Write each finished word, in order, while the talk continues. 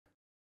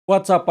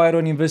What's up,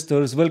 Iron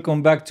investors?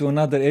 Welcome back to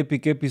another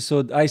epic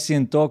episode,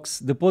 ICN Talks,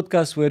 the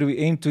podcast where we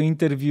aim to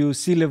interview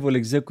C-level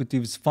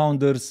executives,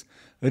 founders,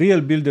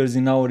 real builders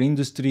in our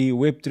industry,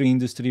 Web3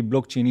 industry,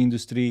 blockchain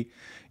industry.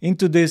 In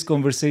today's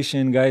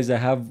conversation, guys, I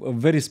have a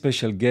very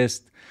special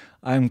guest.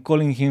 I'm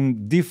calling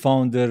him the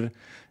founder,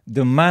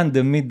 the man,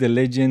 the myth, the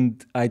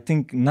legend. I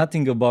think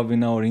nothing above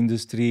in our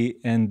industry.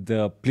 And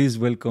please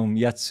welcome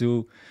Yat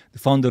Siu, the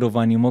founder of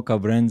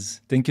Animoca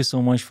Brands. Thank you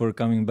so much for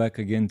coming back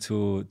again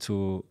to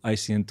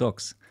ICN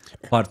Talks,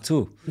 part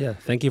two. Yeah,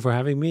 thank you for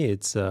having me.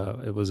 It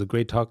was a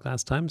great talk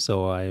last time,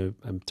 so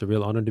it's a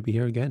real honor to be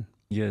here again.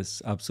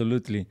 Yes,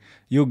 absolutely.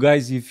 You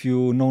guys, if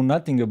you know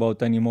nothing about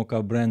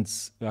Animoca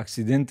Brands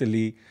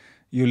accidentally,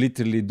 you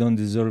literally don't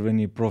deserve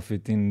any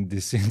profit in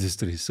this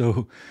industry.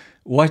 So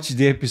watch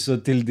the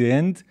episode till the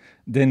end,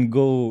 then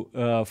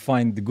go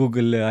find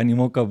Google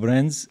Animoca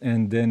Brands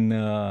and then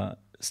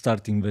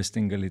start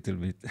investing a little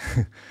bit.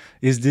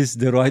 Is this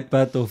the right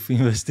path of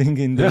investing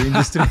in the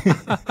industry?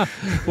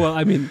 Well,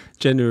 I mean,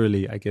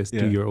 generally, I guess,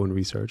 Yeah. do your own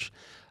research.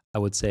 I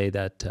would say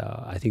that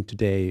I think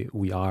today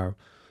we are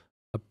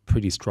a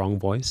pretty strong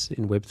voice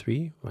in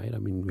Web3, right? I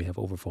mean, we have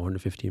over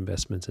 450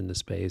 investments in the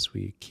space.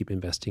 We keep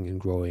investing and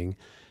growing.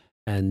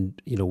 And,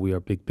 we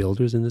are big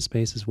builders in the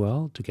space as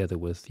well, together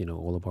with,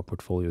 all of our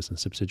portfolios and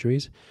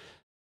subsidiaries.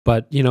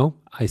 But,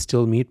 I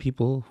still meet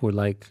people who are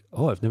like,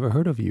 oh, I've never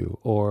heard of you.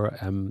 Or,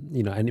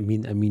 and I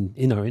mean,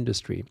 in our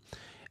industry.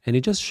 And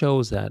it just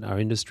shows that our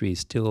industry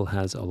still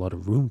has a lot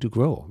of room to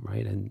grow,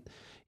 right? And,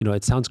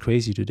 it sounds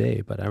crazy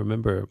today, but I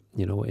remember,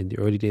 in the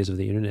early days of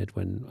the internet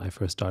when I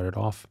first started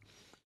off,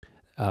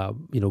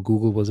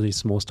 Google was a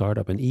small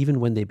startup. And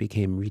even when they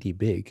became really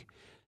big,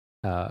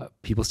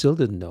 people still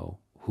didn't know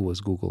who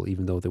was Google,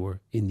 even though they were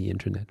in the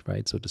internet,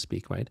 right? So to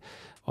speak, right?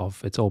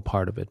 It's all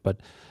part of it. But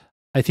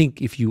I think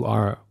if you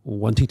are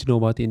wanting to know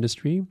about the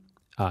industry,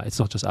 it's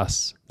not just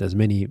us. There's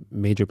many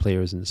major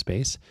players in the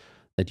space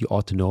that you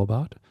ought to know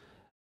about.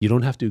 You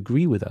don't have to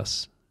agree with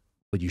us,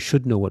 but you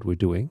should know what we're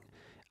doing.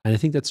 And I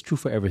think that's true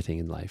for everything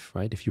in life,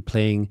 right? If you're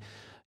playing,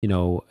 in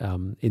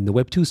the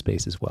Web2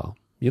 space as well,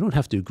 you don't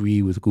have to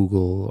agree with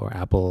Google or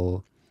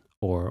Apple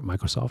or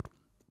Microsoft,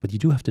 but you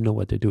do have to know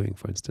what they're doing,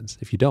 for instance.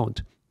 If you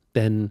don't,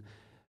 then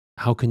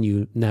how can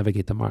you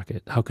navigate the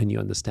market? How can you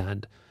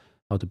understand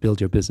how to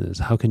build your business?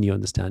 How can you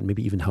understand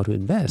maybe even how to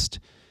invest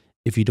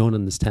if you don't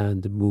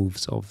understand the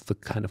moves of the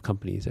kind of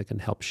companies that can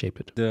help shape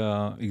it?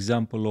 The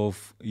example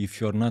of if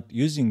you're not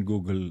using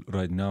Google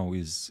right now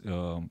is,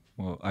 well,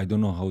 I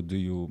don't know how do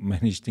you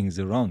manage things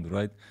around,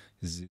 right?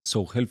 Is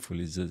so helpful.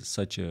 It's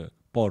such a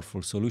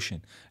powerful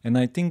solution. And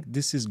I think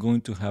this is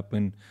going to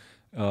happen,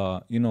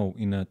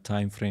 in a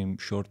time frame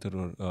shorter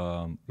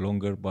or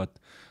longer, but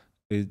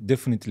it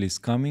definitely is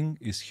coming,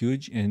 is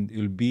huge, and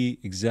it'll be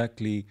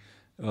exactly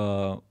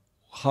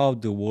how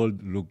the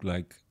world look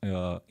like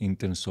in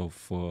terms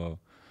of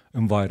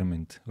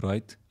environment,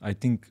 right? I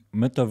think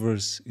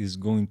Metaverse is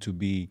going to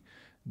be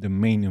the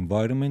main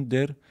environment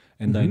there,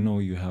 and I know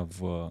you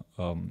have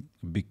a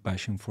big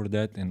passion for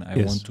that, and I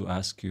want to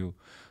ask you,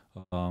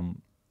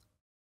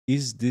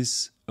 is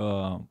this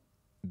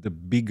the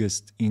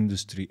biggest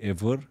industry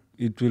ever?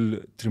 It will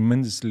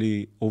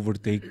tremendously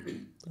overtake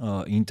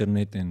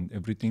internet and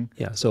everything.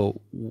 Yeah.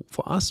 So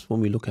for us, when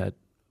we look at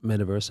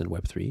Metaverse and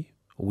Web3,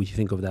 we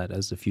think of that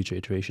as the future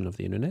iteration of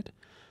the internet.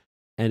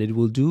 And it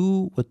will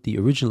do what the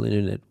original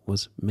internet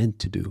was meant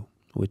to do,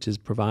 which is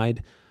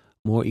provide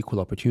more equal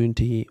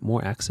opportunity,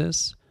 more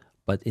access,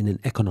 but in an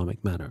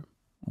economic manner.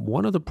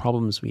 One of the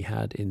problems we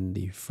had in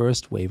the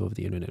first wave of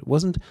the internet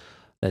wasn't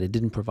that it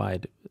didn't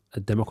provide a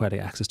democratic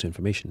access to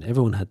information.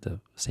 Everyone had the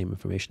same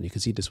information. You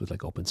can see this with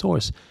like open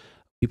source.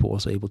 People were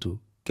also able to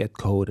get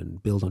code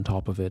and build on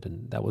top of it.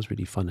 And that was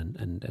really fun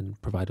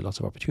and provided lots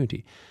of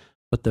opportunity.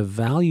 But the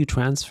value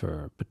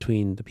transfer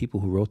between the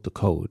people who wrote the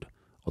code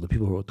or the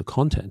people who wrote the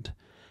content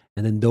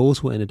and then those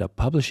who ended up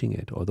publishing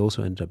it or those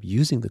who ended up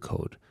using the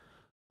code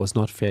was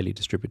not fairly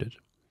distributed.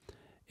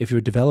 If you're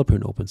a developer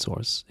in open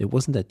source, it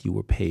wasn't that you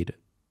were paid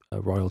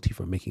a royalty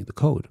for making the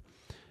code.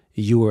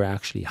 You were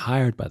actually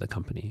hired by the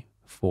company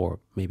for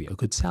maybe a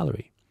good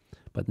salary.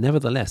 But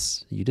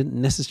nevertheless, you didn't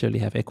necessarily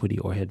have equity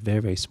or had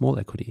very, very small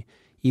equity,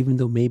 even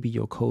though maybe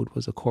your code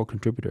was a core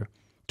contributor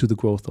to the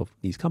growth of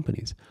these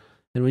companies.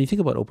 And when you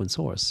think about open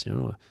source,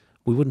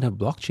 we wouldn't have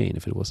blockchain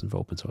if it wasn't for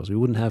open source. We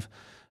wouldn't have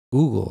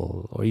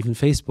Google or even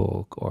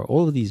Facebook or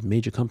all of these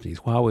major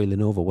companies, Huawei,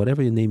 Lenovo,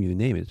 whatever you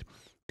name it,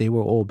 they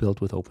were all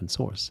built with open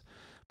source.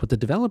 But the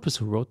developers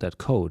who wrote that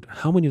code,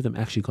 how many of them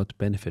actually got to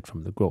benefit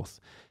from the growth?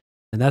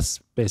 And that's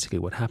basically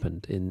what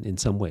happened in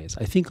some ways.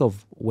 I think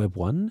of Web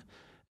 1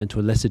 and to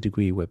a lesser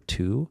degree Web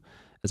 2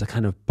 as a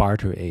kind of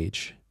barter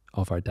age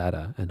of our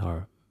data and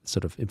our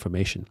sort of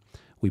information.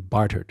 We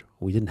bartered.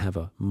 We didn't have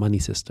a money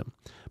system.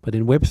 But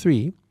in Web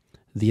 3,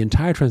 the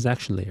entire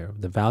transaction layer,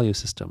 the value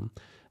system,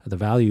 the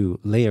value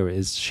layer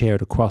is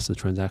shared across the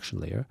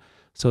transaction layer.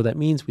 So that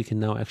means we can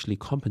now actually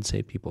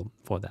compensate people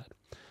for that.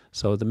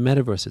 So the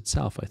metaverse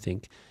itself, I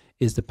think,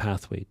 is the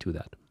pathway to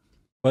that.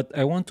 But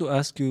I want to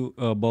ask you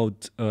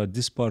about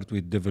this part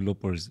with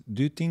developers.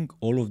 Do you think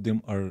all of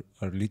them are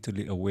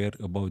literally aware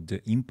about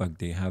the impact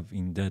they have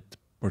in that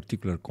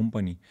particular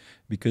company?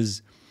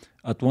 Because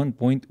at one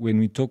point, when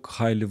we talk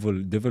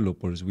high-level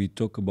developers, we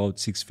talk about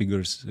six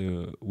figures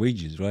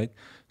wages, right?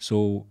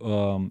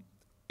 So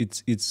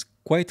it's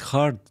quite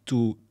hard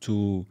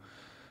to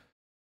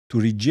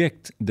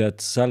reject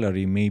that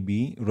salary,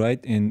 maybe,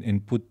 right,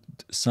 and put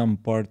some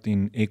part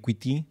in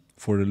equity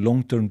for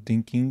long-term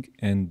thinking,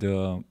 and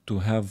to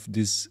have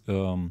this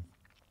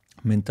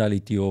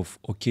mentality of,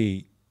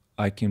 okay,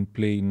 I can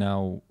play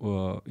now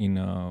in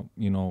a,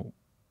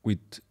 with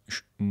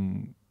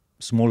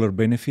smaller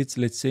benefits,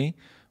 let's say,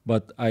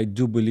 but I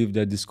do believe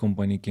that this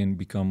company can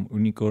become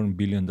unicorn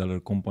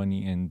billion-dollar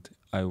company, and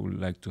I would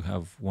like to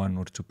have 1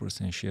 or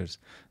 2% shares.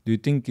 Do you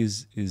think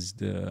is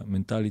the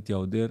mentality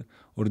out there,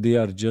 or they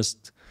are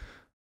just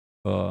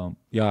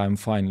yeah, I'm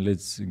fine,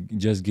 let's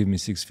just give me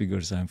six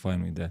figures, I'm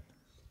fine with that?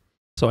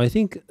 So I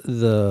think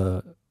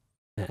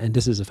and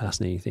this is a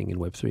fascinating thing in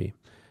Web3,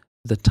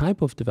 the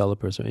type of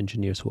developers or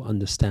engineers who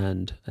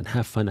understand and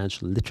have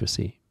financial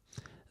literacy,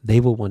 they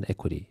will want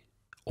equity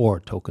or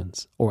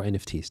tokens or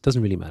NFTs,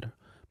 doesn't really matter,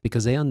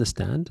 because they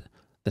understand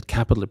that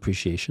capital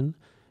appreciation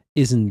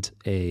isn't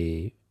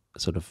a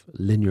sort of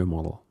linear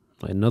model.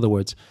 Right? In other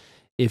words,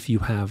 if you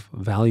have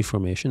value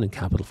formation and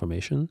capital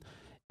formation,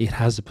 it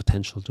has the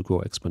potential to grow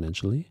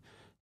exponentially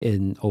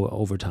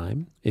over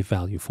time if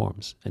value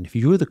forms. And if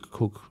you're the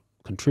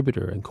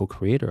contributor and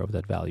co-creator of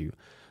that value,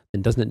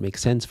 then doesn't it make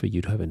sense for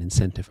you to have an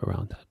incentive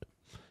around that?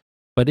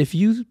 But if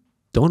you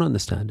don't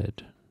understand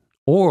it,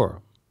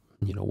 or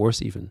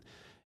worse even,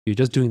 you're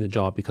just doing the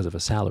job because of a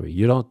salary,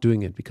 you're not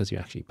doing it because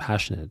you're actually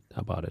passionate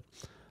about it,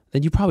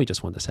 then you probably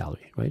just want the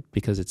salary, right?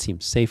 Because it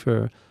seems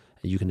safer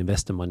and you can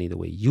invest the money the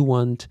way you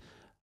want.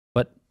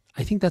 But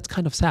I think that's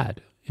kind of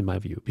sad in my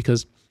view,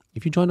 because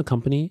if you join a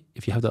company,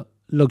 if you have the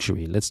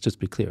luxury, let's just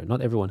be clear,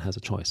 not everyone has a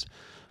choice,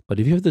 but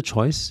if you have the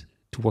choice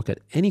to work at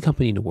any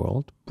company in the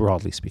world,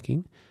 broadly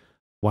speaking,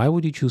 why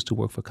would you choose to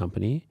work for a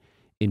company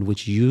in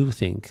which you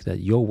think that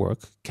your work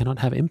cannot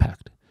have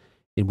impact,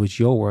 in which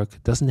your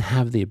work doesn't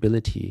have the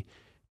ability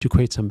to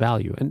create some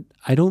value? And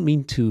I don't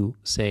mean to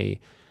say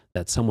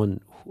that someone,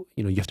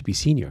 you have to be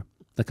senior,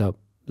 like a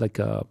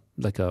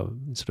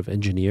sort of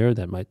engineer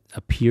that might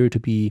appear to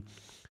be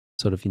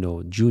sort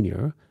of,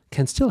 junior,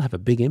 can still have a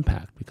big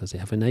impact because they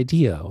have an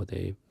idea or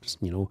they,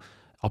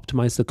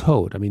 optimize the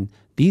code. I mean,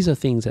 these are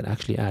things that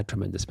actually add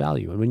tremendous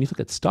value. And when you look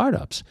at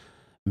startups,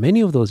 many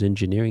of those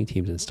engineering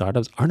teams in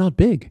startups are not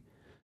big.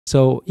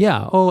 So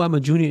yeah, I'm a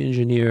junior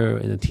engineer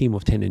in a team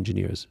of 10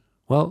 engineers.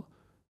 Well,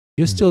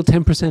 you're still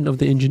 10% of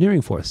the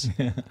engineering force.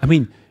 I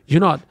mean, you're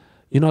not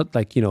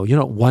like, you're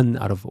not 1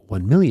 out of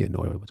 1 million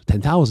or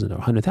 10,000 or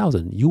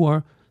 100,000. You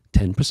are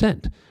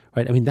 10%,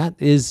 right? I mean, that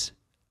is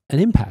an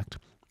impact.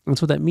 And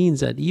so that means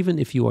that even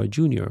if you are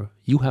junior,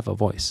 you have a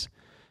voice.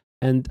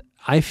 And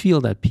I feel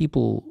that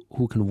people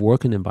who can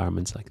work in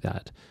environments like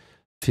that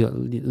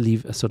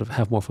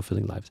have more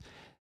fulfilling lives.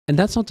 And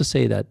that's not to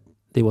say that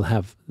they will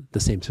have the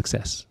same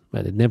success,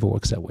 right? It never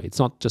works that way. It's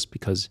not just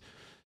because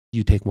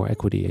you take more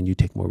equity and you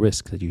take more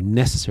risk that you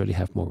necessarily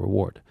have more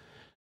reward.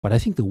 But I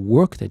think the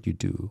work that you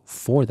do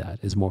for that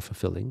is more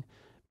fulfilling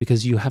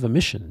because you have a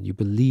mission, you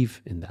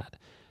believe in that.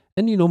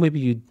 And, maybe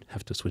you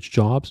have to switch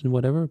jobs and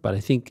whatever, but I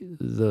think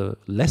the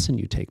lesson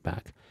you take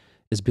back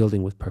is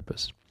building with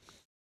purpose.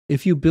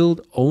 If you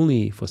build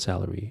only for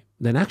salary,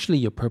 then actually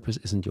your purpose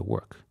isn't your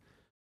work.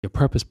 Your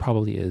purpose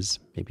probably is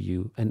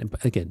and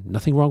again,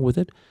 nothing wrong with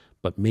it,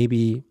 but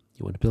maybe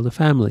you want to build a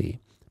family.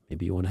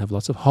 Maybe you want to have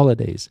lots of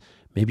holidays.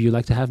 Maybe you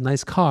like to have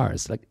nice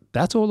cars. Like,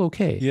 that's all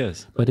okay.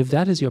 Yes. But if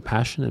that is your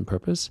passion and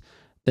purpose,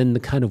 then the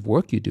kind of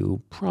work you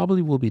do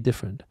probably will be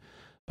different.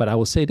 But I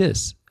will say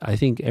this, I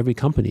think every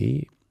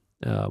company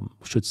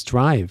should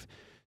strive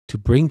to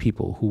bring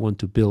people who want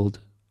to build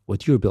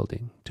what you're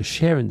building, to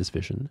share in this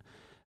vision.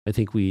 I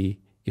think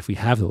if we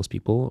have those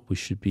people, we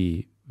should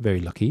be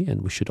very lucky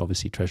and we should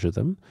obviously treasure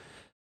them.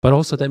 But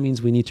also that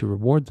means we need to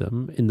reward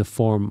them in the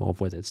form of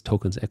whether it's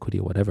tokens, equity,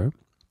 or whatever,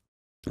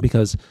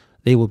 because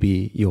they will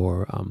be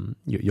your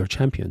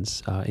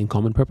champions in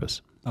common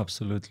purpose.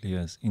 Absolutely,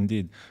 yes,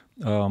 indeed.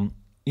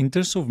 In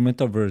terms of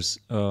metaverse,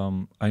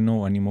 I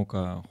know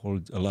Animoca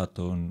holds a lot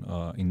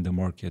on in the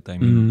market. I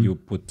mean, you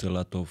put a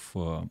lot of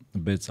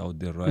bets out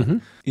there, right? Mm-hmm.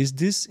 Is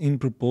this in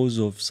purpose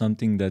of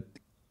something that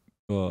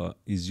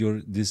is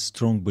this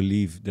strong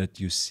belief that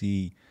you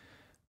see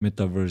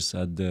metaverse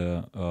at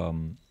the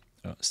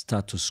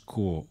status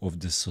quo of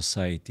the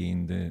society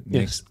in the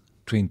next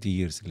 20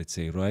 years, let's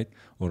say, right?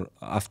 Or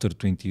after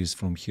 20 years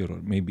from here, or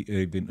maybe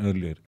even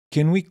earlier.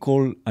 Can we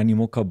call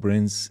Animoca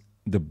Brands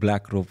the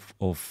BlackRock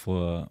of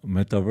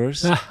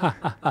metaverse?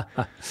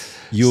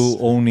 You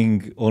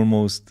owning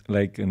almost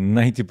like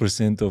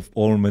 90% of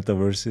all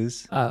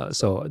metaverses.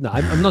 No,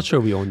 I'm not sure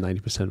we own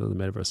 90% of the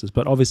metaverses,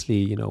 but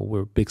obviously,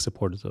 we're big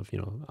supporters of,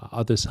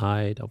 other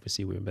side.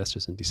 Obviously, we're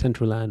investors in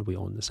Decentraland. We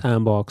own the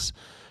Sandbox.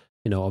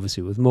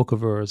 obviously with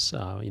Mocaverse,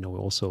 we're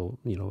also,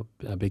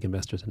 big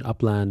investors in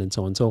Upland and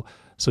so on.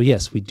 So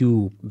yes, we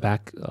do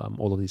back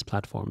all of these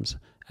platforms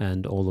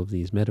and all of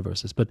these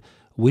metaverses, but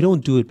we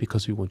don't do it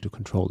because we want to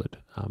control it.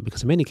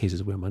 Because in many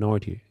cases, we're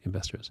minority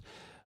investors.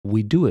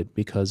 We do it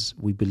because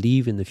we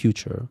believe in the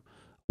future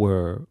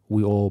where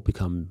we all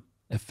become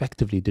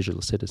effectively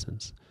digital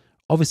citizens,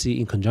 obviously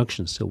in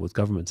conjunction still with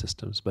government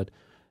systems, but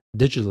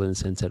digital in the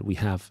sense that we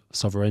have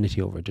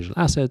sovereignty over digital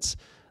assets,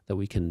 that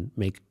we can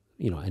make,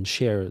 and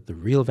share the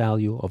real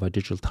value of our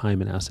digital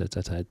time and assets,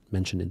 as I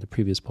mentioned in the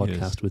previous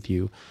podcast with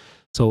you.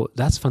 So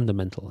that's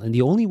fundamental. And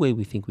the only way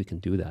we think we can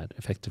do that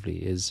effectively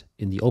is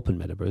in the open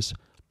metaverse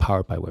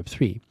powered by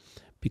Web3,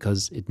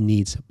 because it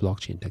needs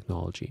blockchain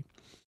technology.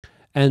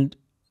 And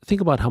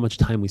think about how much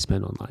time we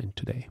spend online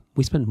today.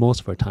 We spend most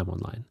of our time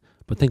online,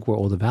 but think where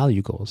all the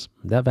value goes.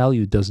 That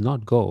value does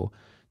not go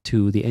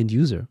to the end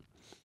user.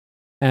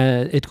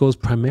 It goes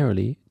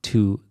primarily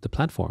to the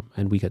platform,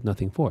 and we get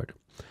nothing for it.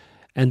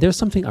 And there's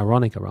something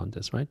ironic around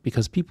this, right?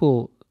 Because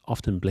people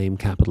often blame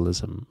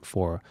capitalism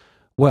for,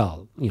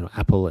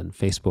 Apple and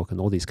Facebook and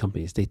all these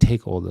companies, they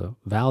take all the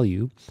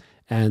value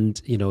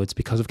and, it's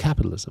because of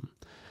capitalism.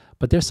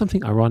 But there's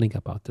something ironic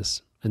about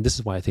this. And this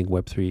is why I think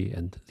Web3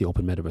 and the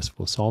open metaverse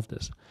will solve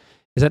this,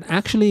 is that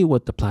actually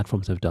what the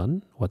platforms have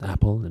done, what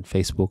Apple and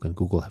Facebook and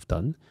Google have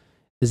done,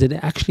 is that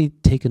they've actually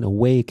taken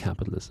away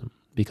capitalism.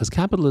 Because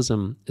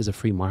capitalism is a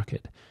free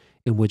market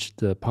in which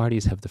the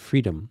parties have the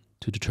freedom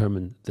to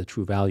determine the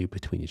true value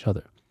between each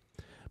other.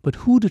 But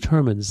who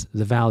determines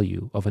the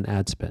value of an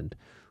ad spend?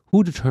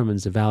 Who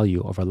determines the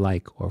value of a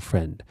like or a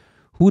friend?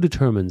 Who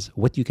determines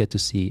what you get to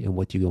see and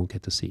what you don't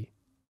get to see?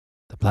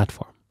 The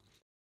platform.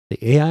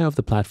 The AI of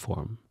the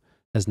platform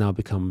has now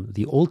become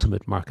the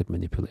ultimate market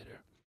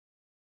manipulator.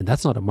 And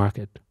that's not a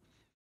market.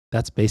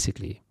 That's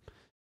basically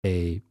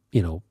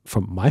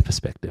from my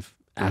perspective,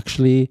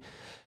 actually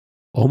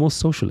almost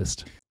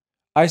socialist.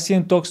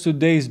 ICN Talks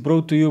today is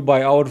brought to you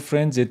by our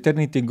friends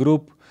Eternity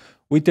Group.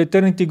 With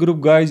Eternity Group,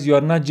 guys, you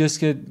are not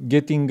just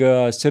getting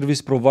a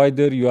service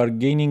provider, you are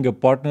gaining a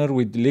partner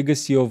with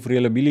legacy of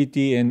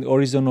reliability and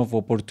horizon of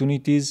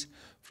opportunities.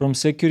 From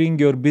securing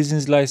your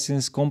business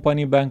license,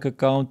 company bank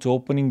account, to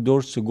opening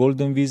doors to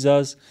golden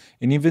visas,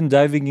 and even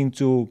diving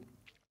into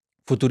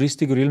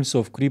futuristic realms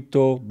of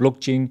crypto,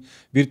 blockchain,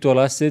 virtual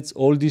assets,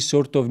 all these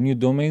sort of new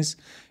domains,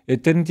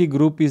 Eternity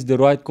Group is the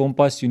right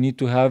compass. You need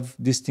to have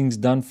these things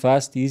done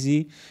fast,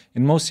 easy,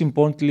 and most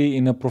importantly,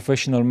 in a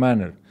professional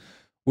manner.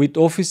 With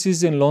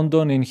offices in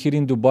London and here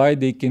in Dubai,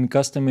 they can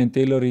custom and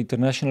tailor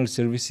international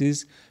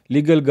services,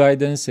 legal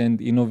guidance,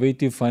 and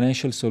innovative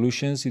financial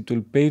solutions. It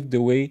will pave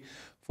the way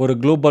for a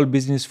global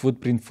business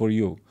footprint for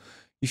you.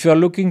 If you are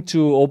looking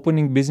to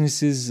opening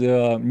businesses,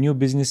 new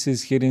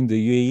businesses here in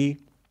the UAE,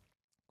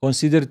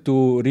 consider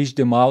to reach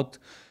them out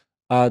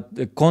at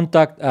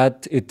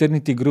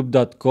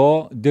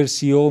contact@eternitygroup.co. Their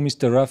CEO,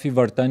 Mr. Rafi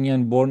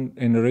Vartanian, born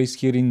and raised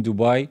here in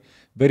Dubai,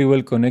 very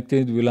well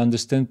connected, will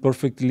understand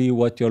perfectly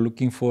what you're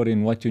looking for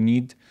and what you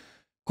need.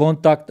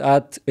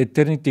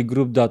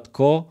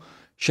 Contact@eternitygroup.co.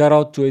 Shout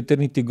out to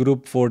Eternity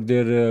Group for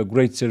their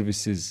great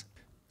services.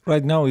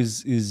 Right now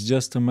is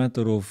just a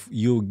matter of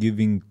you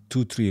giving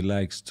 2-3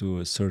 likes to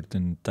a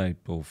certain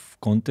type of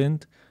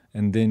content,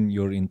 and then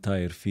your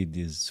entire feed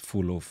is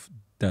full of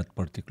that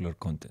particular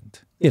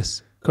content.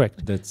 Yes,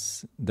 correct.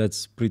 That's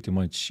pretty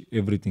much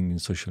everything in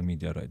social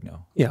media right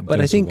now. Yeah, but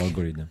I think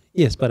algorithm.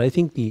 Yes, but I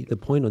think the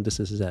point on this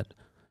is that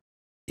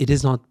it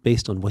is not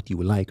based on what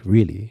you like,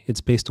 really.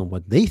 It's based on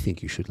what they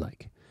think you should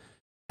like.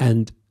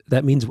 And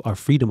that means our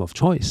freedom of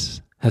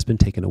choice has been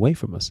taken away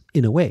from us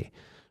in a way,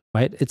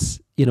 right? It's,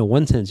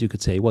 one sense you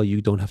could say, well,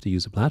 you don't have to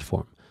use a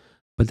platform.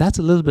 But that's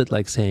a little bit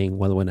like saying,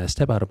 well, when I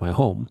step out of my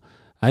home,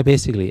 I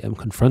basically am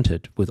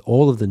confronted with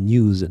all of the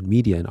news and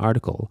media and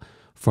article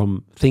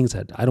from things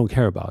that I don't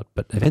care about,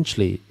 but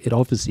eventually it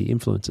obviously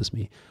influences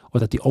me,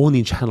 or that the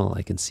only channel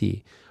I can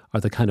see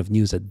are the kind of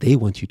news that they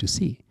want you to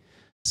see.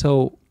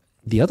 So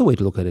the other way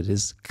to look at it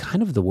is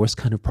kind of the worst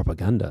kind of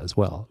propaganda as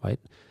well, right?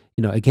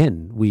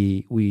 Again,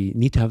 we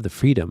need to have the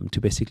freedom to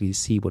basically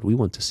see what we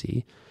want to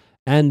see.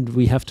 And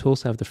we have to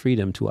also have the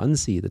freedom to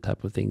unsee the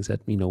type of things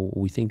that,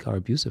 we think are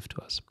abusive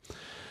to us.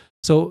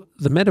 So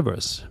the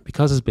metaverse,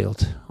 because it's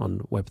built on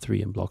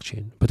Web3 and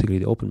blockchain,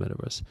 particularly the open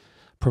metaverse,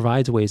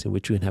 provides ways in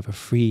which we can have a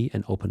free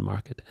and open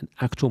market, an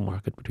actual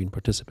market between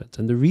participants.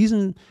 And the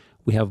reason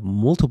we have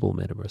multiple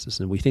metaverses,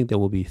 and we think there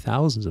will be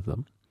thousands of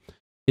them,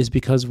 is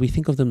because we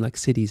think of them like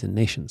cities and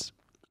nations,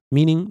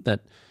 meaning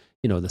that,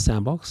 the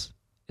Sandbox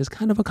is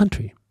kind of a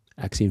country.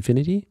 Axie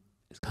Infinity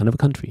is kind of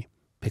a country.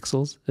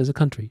 Pixels is a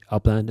country.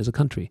 Upland is a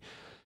country.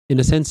 In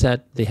the sense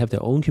that they have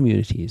their own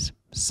communities.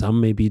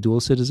 Some may be dual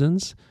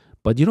citizens,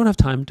 but you don't have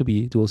time to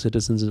be dual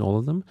citizens in all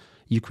of them.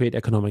 You create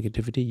economic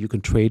activity. You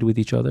can trade with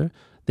each other.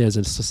 There's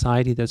a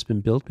society that's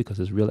been built because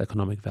there's real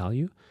economic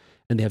value.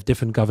 And they have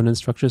different governance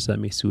structures that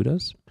may suit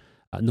us.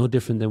 No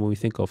different than when we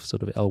think of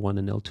sort of L1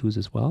 and L2s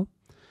as well.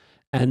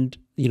 And,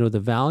 the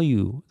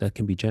value that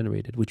can be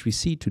generated, which we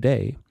see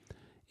today,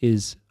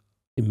 is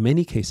in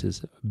many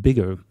cases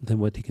bigger than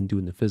what they can do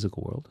in the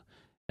physical world.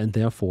 And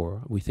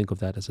therefore, we think of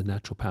that as a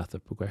natural path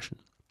of progression.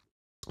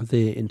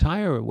 The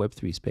entire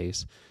Web3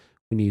 space,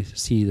 when you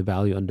see the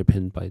value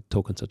underpinned by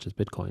tokens such as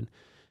Bitcoin,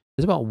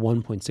 is about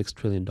 $1.6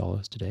 trillion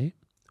today,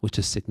 which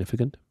is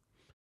significant.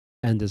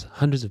 And there's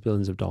hundreds of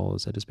billions of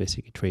dollars that is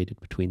basically traded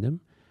between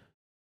them.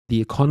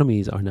 The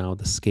economies are now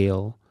the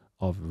scale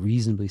of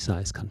reasonably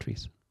sized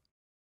countries.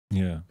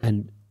 Yeah.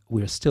 And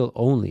we're still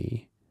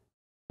only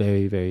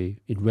very,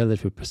 very, in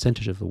relative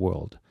percentage of the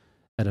world,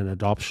 at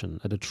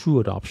a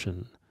true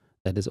adoption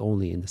that is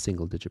only in the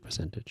single digit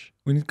percentage.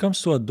 When it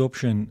comes to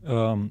adoption,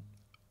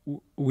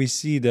 we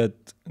see that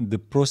the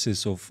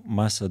process of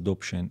mass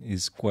adoption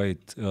is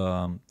quite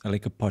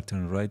like a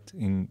pattern, right?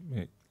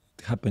 It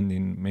happened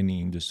in many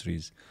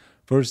industries.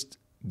 First,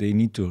 they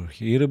need to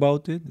hear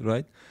about it,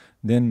 right?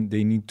 Then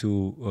they need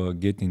to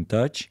get in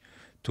touch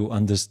to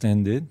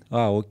understand it.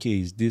 Okay,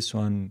 is this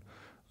one,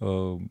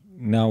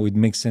 now it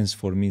makes sense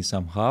for me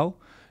somehow.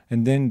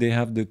 And then they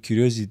have the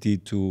curiosity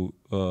to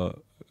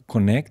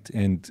connect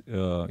and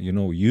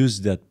use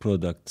that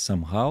product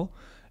somehow,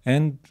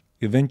 and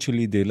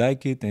eventually they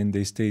like it and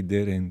they stay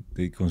there and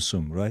they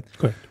consume, right?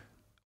 Correct.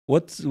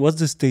 What's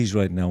the stage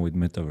right now with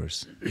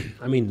Metaverse?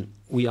 I mean,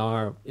 we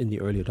are in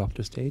the early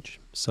adopter stage.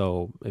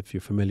 So if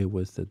you're familiar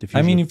with the diffusion,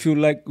 I mean,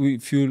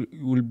 if you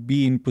will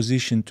be in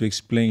position to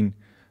explain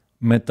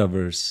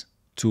Metaverse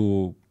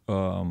to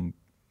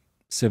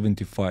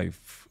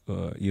 75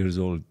 years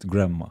old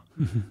grandma,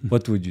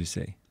 what would you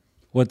say?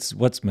 What's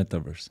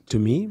Metaverse? To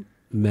me,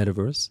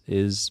 Metaverse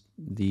is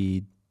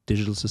the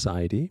digital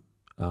society.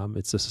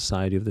 It's a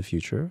society of the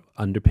future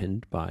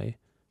underpinned by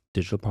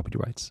digital property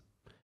rights,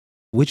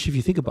 which, if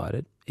you think about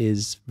it,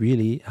 is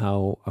really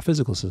how our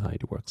physical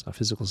society works. Our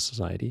physical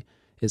society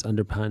is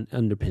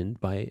underpinned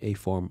by a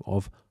form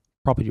of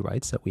property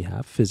rights that we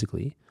have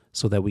physically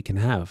so that we can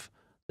have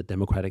the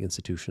democratic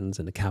institutions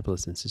and the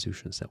capitalist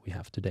institutions that we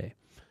have today.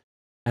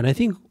 And I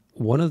think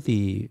one of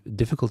the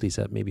difficulties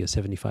that maybe a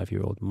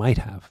 75-year-old might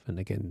have, and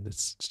again,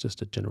 it's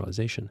just a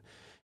generalization,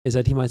 is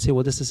that he might say,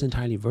 well, this is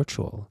entirely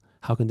virtual.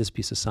 How can this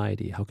be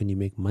society? How can you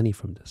make money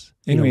from this?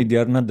 Anyway, they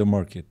are not the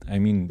market. I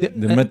mean, the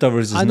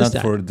Metaverse is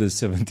not for the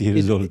 70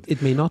 years old.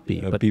 It may not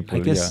be, but people, I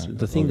guess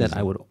the thing that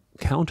I would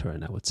counter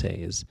and I would say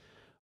is,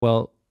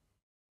 well,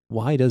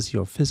 why does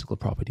your physical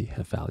property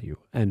have value?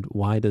 And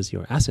why does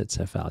your assets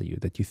have value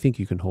that you think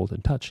you can hold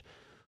and touch?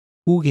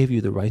 Who gave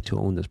you the right to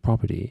own this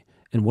property?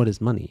 And what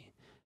is money?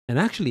 And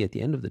actually, at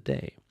the end of the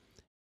day,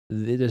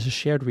 it is a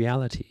shared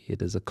reality.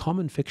 It is a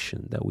common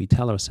fiction that we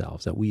tell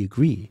ourselves, that we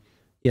agree,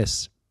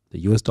 yes, the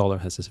US dollar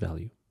has this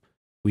value.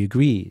 We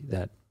agree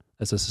that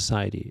as a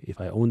society, if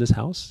I own this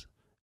house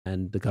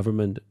and the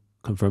government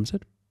confirms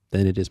it,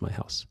 then it is my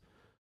house.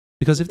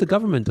 Because if the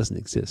government doesn't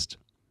exist,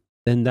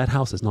 then that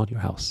house is not your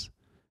house.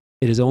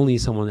 It is only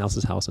someone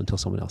else's house until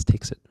someone else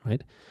takes it,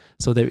 right?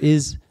 So there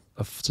is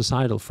a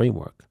societal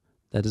framework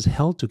that is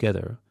held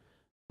together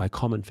by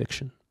common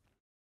fiction.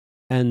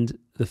 And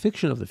the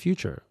fiction of the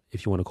future,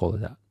 if you want to call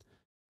it that,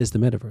 is the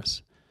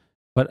metaverse.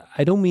 But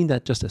I don't mean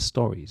that just as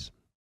stories.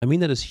 I mean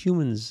that as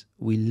humans,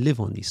 we live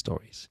on these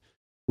stories.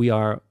 We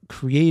are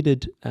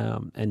created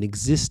and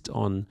exist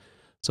on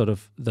sort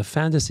of the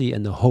fantasy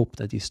and the hope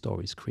that these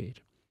stories create.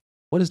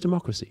 What is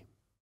democracy?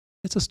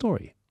 It's a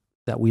story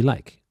that we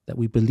like, that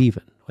we believe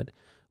in. Right?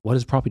 What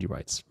is property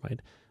rights? Right?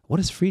 What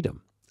is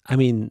freedom? I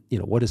mean,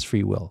 what is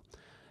free will?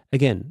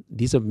 Again,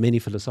 these are many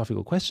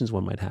philosophical questions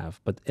one might have,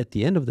 but at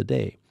the end of the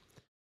day,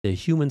 they're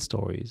human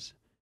stories.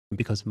 And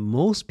because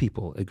most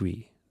people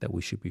agree that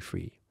we should be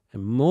free,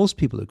 and most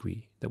people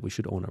agree that we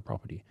should own our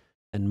property,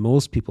 and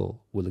most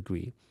people will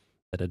agree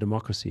that a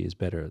democracy is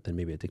better than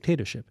maybe a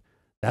dictatorship,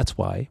 that's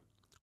why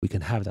we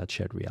can have that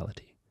shared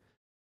reality.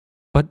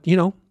 But,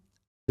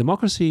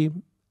 democracy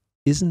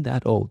isn't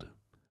that old.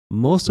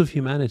 Most of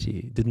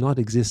humanity did not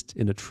exist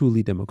in a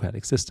truly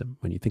democratic system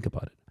when you think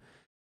about it.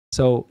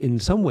 So in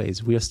some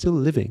ways, we are still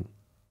living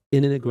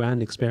in a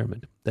grand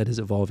experiment that is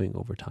evolving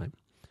over time.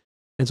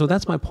 And so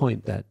that's my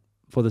point, that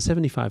for the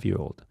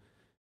 75-year-old,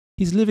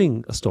 he's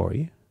living a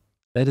story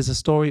that is a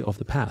story of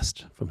the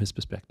past from his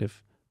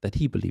perspective that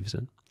he believes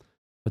in.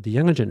 But the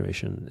younger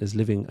generation is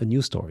living a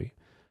new story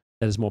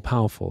that is more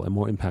powerful and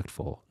more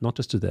impactful, not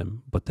just to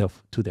them, but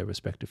to their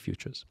respective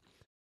futures.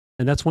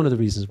 And that's one of the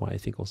reasons why I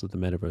think also the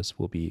metaverse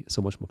will be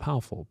so much more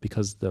powerful,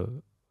 because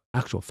the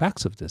actual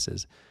facts of this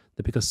is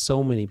that because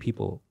so many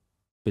people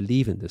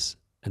believe in this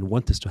and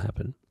want this to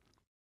happen,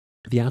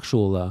 the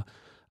actual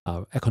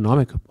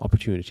economic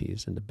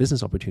opportunities and the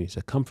business opportunities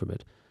that come from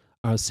it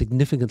are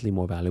significantly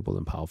more valuable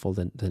and powerful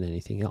than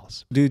anything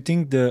else. Do you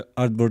think the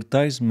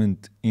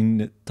advertisement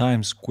in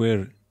Times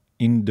Square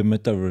in the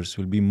metaverse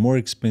will be more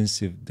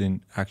expensive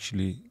than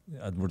actually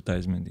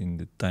advertisement in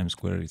the Times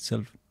Square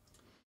itself?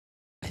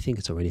 I think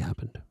it's already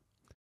happened.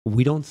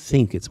 We don't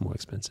think it's more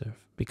expensive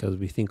because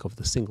we think of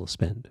the single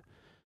spend.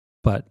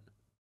 But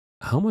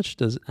how much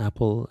does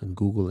Apple and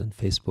Google and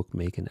Facebook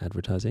make in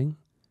advertising?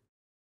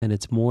 And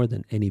it's more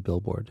than any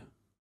billboard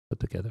put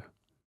together.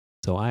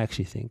 So I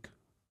actually think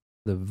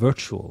the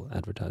virtual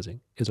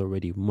advertising is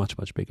already much,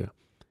 much bigger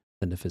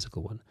than the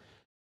physical one.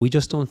 We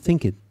just don't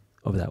think it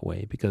of that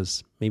way,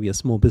 because maybe a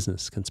small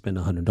business can spend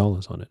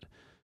 $100 on it,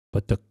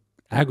 but the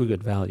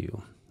aggregate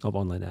value of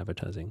online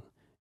advertising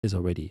is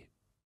already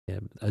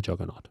a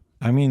juggernaut.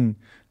 I mean,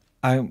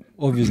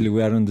 obviously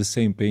we are on the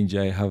same page.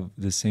 I have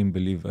the same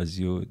belief as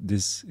you.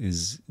 This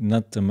is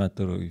not a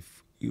matter of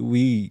if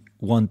we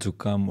want to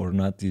come or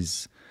not.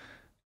 Is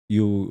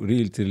you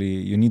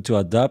need to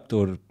adapt,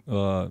 or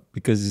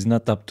because it's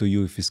not up to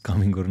you if it's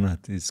coming or not.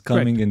 It's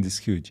coming. Correct. And it's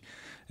huge,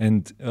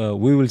 and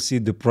we will see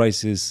the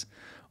prices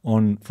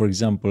on, for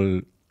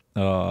example,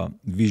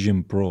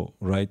 Vision Pro,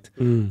 right?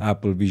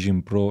 Apple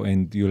Vision Pro,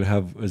 and you'll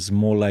have a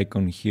small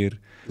icon here.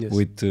 Yes.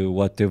 With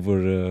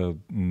whatever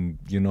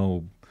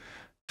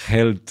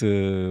health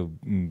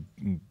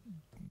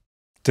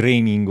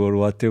training or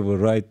whatever,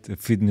 right?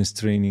 Fitness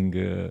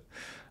training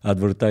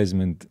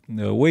advertisement.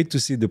 Wait to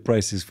see the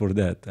prices for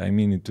that. I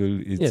mean,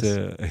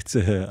 it's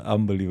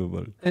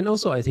unbelievable. And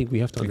also, I think we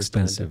have to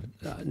understand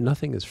that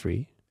nothing is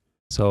free.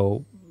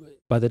 So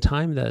by the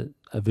time that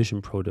a Vision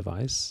Pro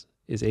device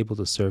is able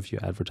to serve you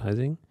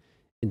advertising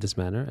in this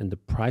manner, and the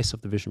price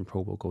of the Vision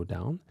Pro will go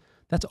down,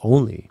 that's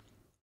only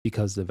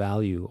because the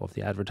value of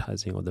the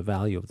advertising or the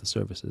value of the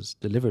services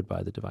delivered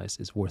by the device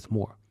is worth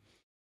more,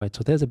 right?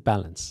 So there's a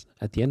balance.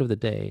 At the end of the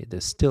day,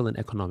 there's still an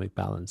economic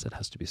balance that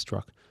has to be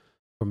struck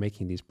for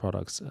making these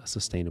products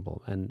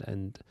sustainable.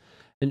 And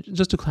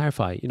just to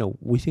clarify,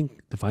 we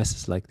think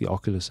devices like the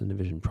Oculus and the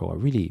Vision Pro are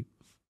really,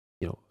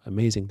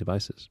 amazing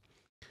devices,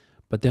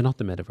 but they're not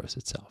the metaverse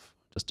itself.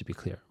 Just to be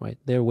clear, right?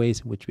 There are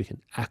ways in which we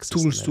can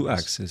access tools to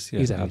access, yeah,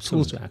 exactly,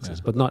 absolutely. Tools to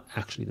access, but not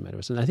actually the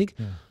metaverse. And I think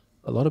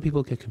a lot of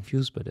people get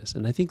confused by this.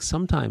 And I think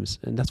sometimes,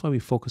 and that's why we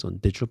focus on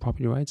digital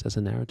property rights as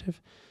a narrative,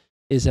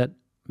 is that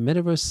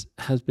metaverse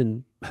has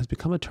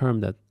become a term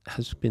that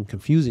has been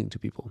confusing to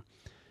people,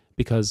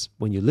 because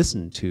when you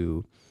listen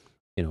to,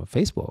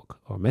 Facebook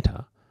or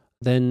Meta,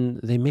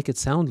 then they make it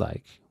sound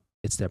like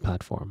it's their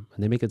platform,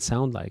 and they make it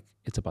sound like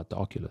it's about the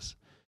Oculus,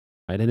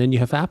 right? And then you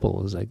have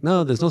Apple, who's like,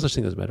 no, there's no such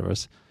thing as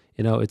metaverse.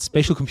 It's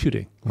spatial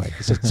computing, right?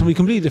 It's something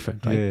completely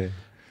different, right? Yeah.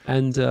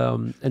 And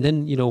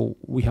then,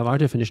 we have our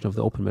definition of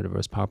the open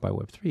metaverse powered by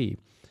Web3.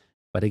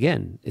 But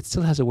again, it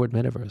still has a word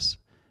metaverse.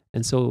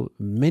 And so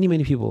many,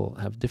 many people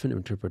have different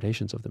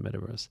interpretations of the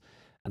metaverse.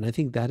 And I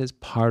think that is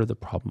part of the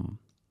problem,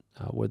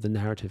 where the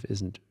narrative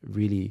isn't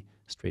really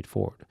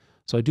straightforward.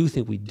 So I do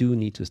think we do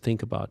need to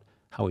think about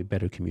how we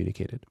better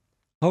communicate it.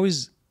 How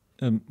is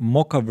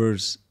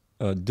Mocaverse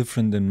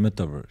different than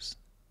Metaverse?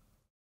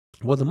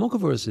 Well, the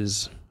Mocaverse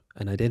is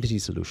an identity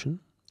solution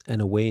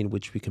and a way in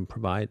which we can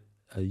provide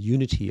a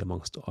unity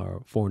amongst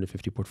our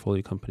 450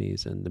 portfolio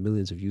companies and the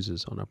millions of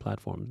users on our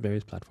platform,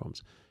 various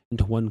platforms,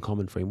 into one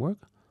common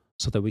framework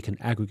so that we can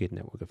aggregate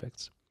network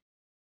effects.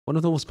 One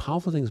of the most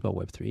powerful things about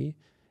Web3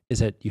 is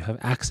that you have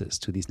access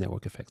to these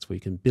network effects where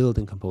you can build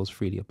and compose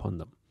freely upon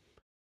them.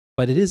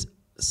 But it is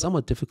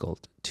somewhat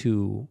difficult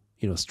to,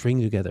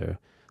 string together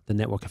the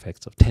network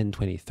effects of 10,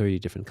 20, 30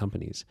 different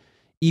companies,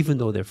 even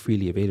though they're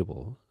freely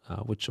available,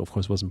 which of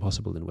course wasn't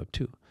possible in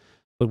Web2.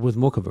 But with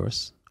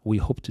Mocaverse, we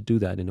hope to do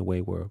that in a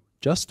way where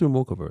just through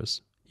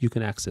Mocaverse, you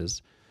can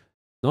access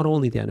not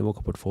only the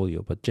Animoca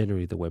portfolio, but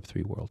generally the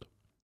Web3 world.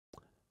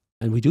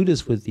 And we do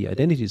this with the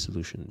identity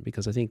solution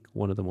because I think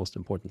one of the most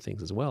important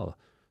things as well,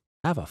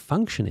 have a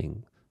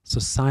functioning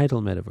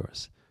societal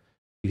metaverse.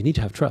 You need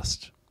to have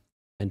trust.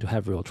 And to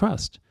have real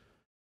trust,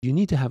 you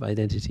need to have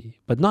identity,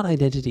 but not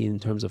identity in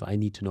terms of I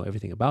need to know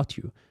everything about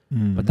you,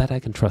 but that I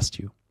can trust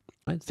you.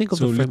 Right? Think of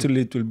so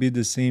literally it will be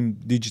the same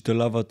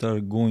digital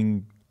avatar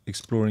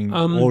exploring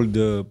all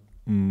the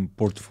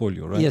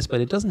portfolio, right? Yes,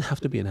 but it doesn't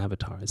have to be an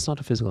avatar. It's not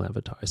a physical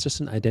avatar. It's just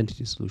an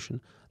identity solution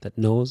that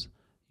knows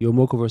you're a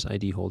Mocaverse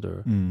ID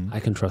holder. I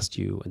can trust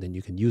you, and then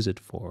you can use it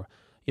for,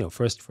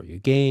 first for your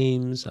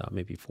games,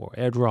 maybe for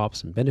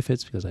airdrops and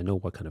benefits because I know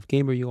what kind of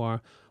gamer you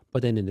are.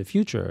 But then in the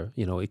future,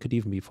 it could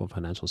even be for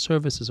financial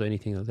services or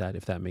anything like that,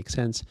 if that makes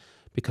sense,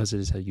 because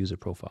it is a user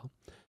profile.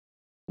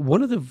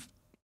 One of the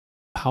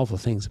powerful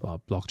things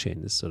about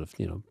blockchain is sort of,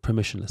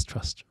 permissionless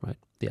trust, right?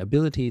 The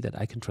ability that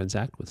I can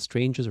transact with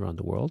strangers around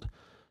the world.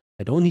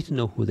 I don't need to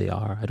know who they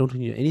are. I don't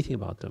need to know anything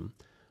about them,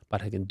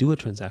 but I can do a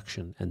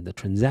transaction, and the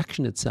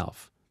transaction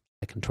itself,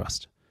 I can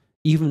trust,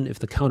 even if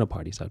the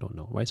counterparties I don't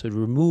know, right? So it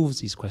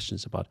removes these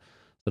questions about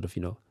sort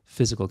of,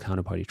 physical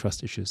counterparty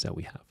trust issues that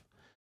we have.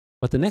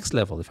 But the next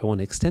level, if I want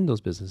to extend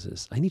those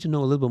businesses, I need to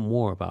know a little bit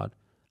more about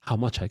how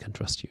much I can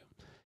trust you.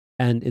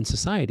 And in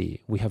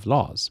society, we have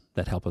laws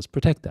that help us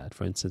protect that.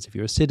 For instance, if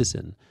you're a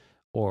citizen,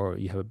 or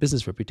you have a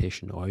business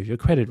reputation, or your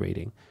credit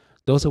rating,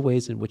 those are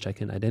ways in which I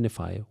can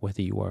identify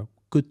whether you are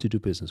good to do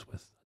business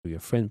with.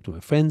 Do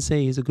my friends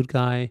say he's a good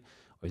guy,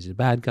 or is he a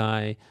bad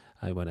guy?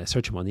 When I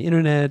search him on the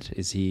internet,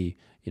 is he,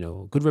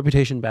 good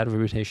reputation, bad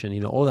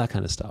reputation, all that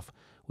kind of stuff.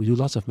 We do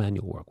lots of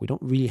manual work. We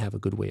don't really have a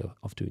good way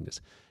of doing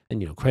this.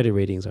 And, credit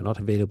ratings are not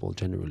available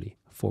generally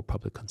for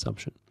public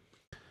consumption.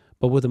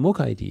 But with the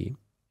Moca ID,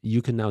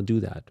 you can now do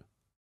that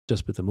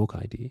just with the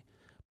Moca ID.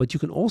 But you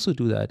can also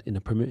do that in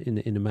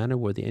a manner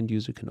where the end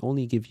user can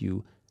only give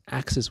you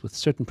access with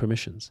certain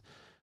permissions.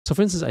 So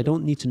for instance, I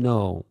don't need to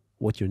know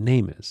what your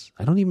name is.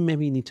 I don't even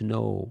maybe need to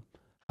know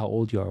how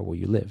old you are or where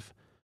you live.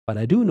 But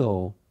I do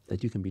know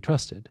that you can be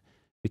trusted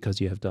because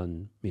you have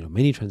done,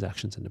 many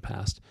transactions in the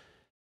past.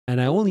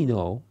 And I only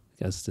know,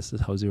 because this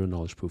is how zero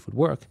knowledge proof would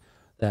work,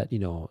 that,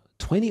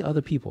 20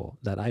 other people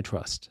that I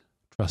trust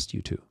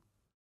you too.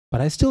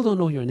 But I still don't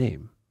know your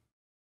name.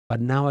 But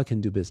now I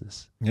can do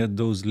business. Yeah,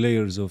 those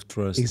layers of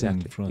trust.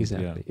 Exactly.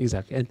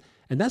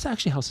 And that's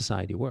actually how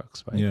society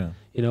works, right? Yeah.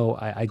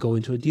 I go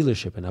into a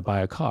dealership and I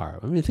buy a car.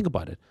 I mean, think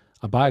about it.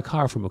 I buy a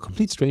car from a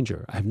complete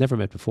stranger I've never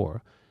met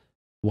before.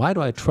 Why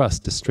do I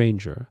trust the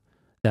stranger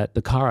that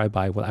the car I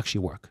buy will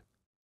actually work?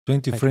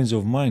 20 friends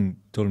of mine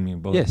told me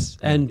about Yes,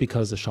 and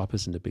because the shop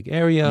is in a big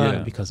area,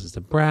 and because it's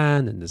the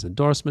brand and there's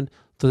endorsement.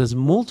 So there's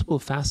multiple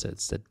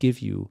facets that give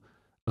you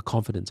a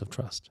confidence of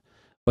trust.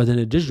 But in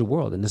a digital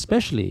world, and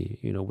especially,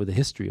 with the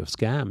history of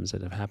scams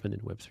that have happened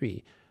in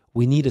Web3,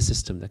 we need a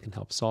system that can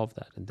help solve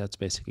that. And that's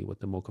basically what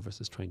the Mocaverse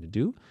is trying to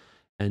do.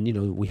 And,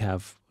 we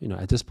have,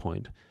 at this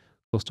point,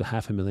 close to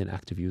 500,000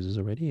 active users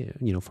already,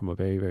 from a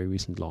very, very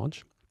recent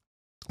launch.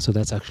 So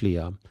that's actually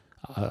a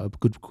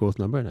good growth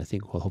number, and I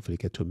think we'll hopefully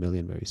get to 1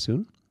 million very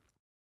soon.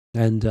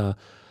 And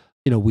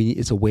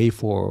it's a way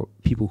for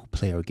people who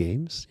play our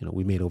games.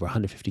 We made over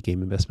 150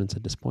 game investments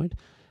at this point,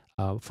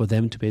 for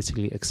them to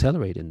basically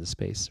accelerate in the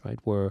space, right?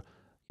 Where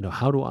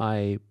how do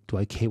I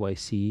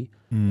KYC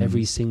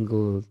every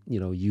single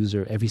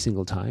user every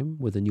single time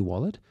with a new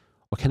wallet,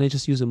 or can I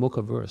just use a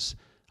Mocaverse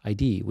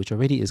ID, which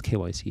already is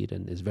KYC'd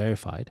and is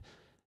verified?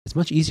 It's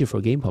much easier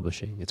for game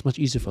publishing. It's much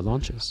easier for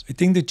launches. I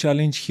think the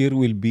challenge here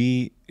will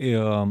be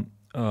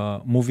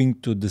moving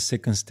to the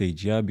second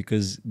stage,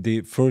 because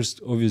they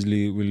first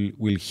obviously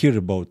will hear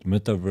about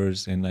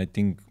Metaverse, and I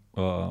think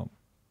a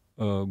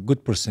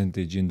good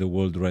percentage in the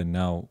world right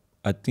now,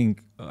 I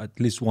think at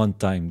least one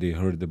time they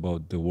heard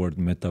about the word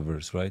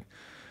Metaverse, right?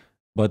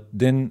 But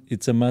then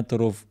it's a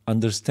matter of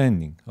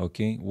understanding,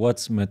 okay,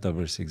 what's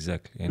Metaverse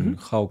exactly, and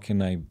how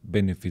can I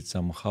benefit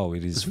somehow?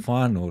 It is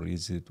fun, or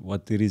is it,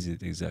 what is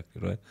it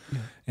exactly, right? Yeah.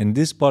 And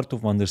this part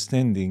of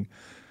understanding,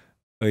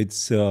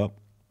 it's a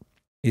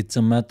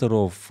matter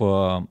of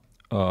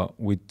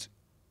with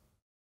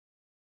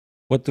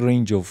what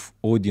range of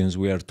audience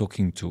we are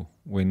talking to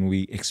when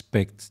we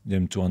expect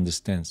them to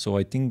understand. So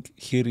I think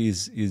here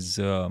is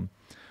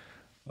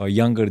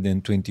younger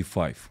than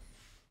 25.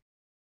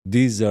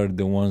 These are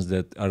the ones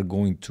that are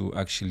going to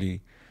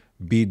actually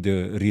be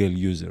the real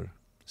user.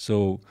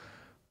 So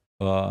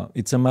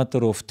it's a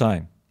matter of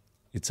time.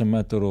 It's a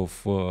matter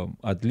of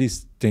at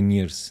least 10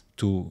 years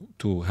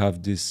to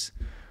have this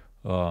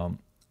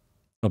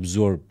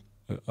absorb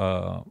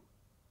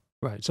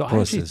right. So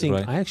process,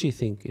 I actually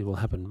think it will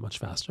happen much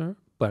faster.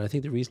 But I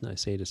think the reason I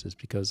say this is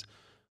because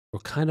we're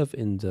kind of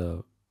in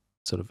the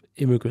sort of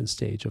immigrant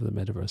stage of the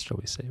metaverse, shall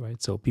we say,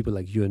 right? So people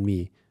like you and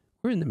me,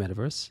 we're in the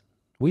metaverse.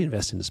 We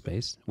invest in the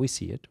space. We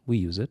see it. We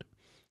use it.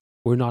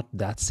 We're not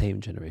that same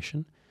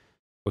generation.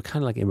 We're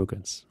kind of like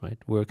immigrants, right?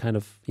 We're kind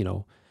of,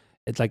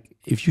 it's like,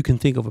 if you can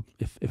think of,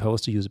 if I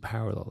was to use a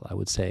parallel, I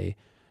would say,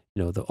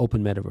 the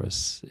open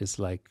metaverse is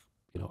like,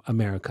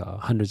 America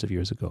hundreds of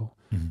years ago.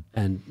 Mm-hmm.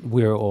 And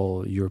we're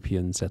all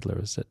European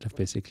settlers that have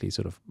basically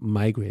sort of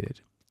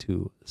migrated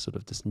to sort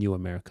of this new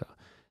America,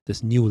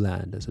 this new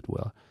land, as it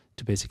were,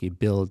 to basically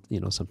build,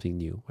 something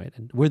new, right?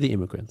 And we're the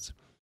immigrants.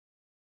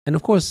 And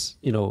of course,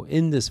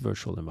 in this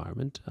virtual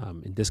environment,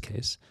 in this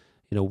case,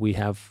 we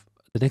have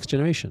the next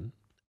generation.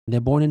 And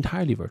they're born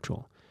entirely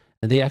virtual.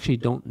 And they actually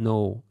don't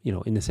know,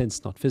 in a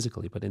sense, not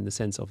physically, but in the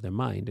sense of their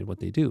mind and what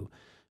they do.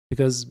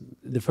 Because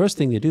the first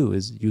thing they do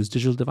is use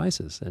digital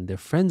devices, and their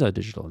friends are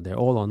digital, and they're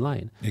all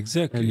online.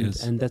 Exactly. And,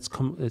 yes. And that's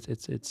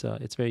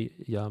it's very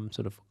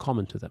sort of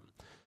common to them.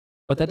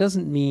 But that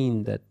doesn't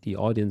mean that the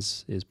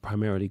audience is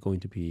primarily going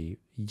to be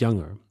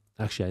younger.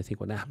 Actually, I think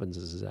what happens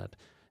is that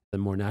the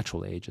more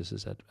natural age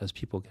is that as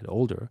people get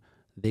older,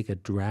 they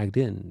get dragged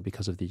in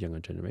because of the younger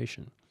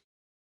generation.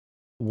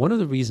 One of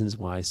the reasons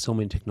why so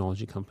many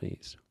technology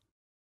companies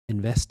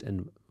invest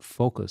and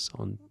focus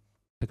on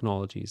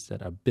technologies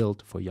that are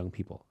built for young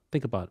people.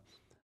 Think about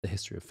the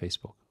history of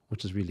Facebook,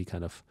 which is really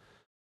kind of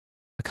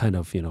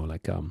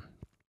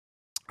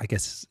I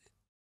guess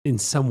in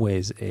some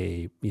ways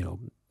a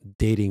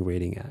dating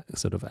rating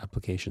sort of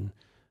application,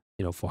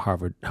 for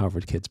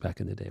Harvard kids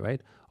back in the day,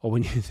 right? Or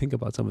when you think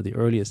about some of the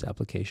earliest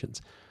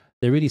applications,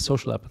 they're really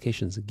social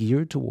applications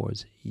geared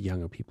towards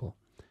younger people.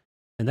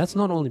 And that's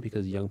not only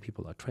because young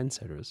people are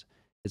trendsetters,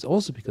 it's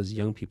also because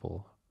young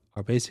people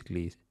are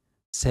basically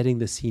setting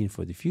the scene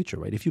for the future,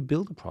 right? If you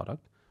build a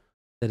product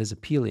that is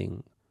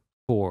appealing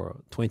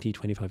for 20,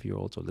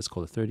 25-year-olds, or let's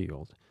call it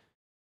 30-year-old,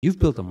 you've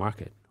built a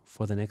market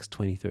for the next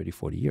 20, 30,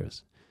 40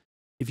 years.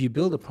 If you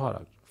build a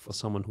product for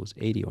someone who's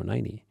 80 or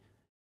 90,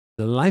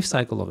 the life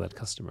cycle of that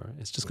customer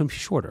is just going to be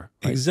shorter.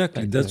 Right?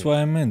 Exactly. That's what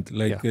I meant.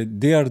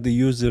 They are the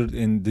user,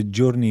 and the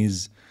journey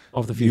is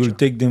of the future. You'll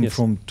take them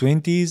from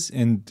 20s,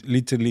 and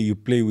literally you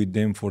play with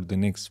them for the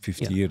next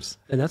 50 years.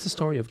 And that's the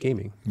story of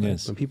gaming. Right?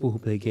 Yes. When people who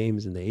play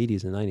games in the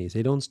 80s and 90s,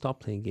 they don't stop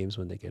playing games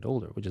when they get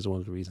older, which is one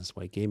of the reasons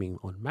why gaming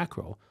on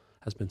macro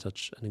has been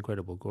such an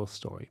incredible growth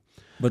story.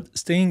 But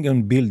staying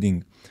on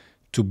building,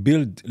 to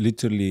build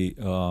literally,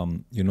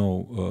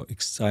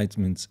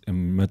 excitement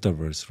in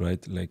metaverse,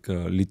 right? Like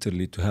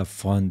literally to have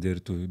fun there,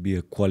 to be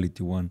a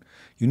quality one,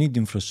 you need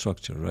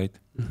infrastructure, right?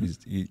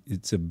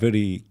 It's a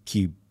very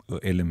key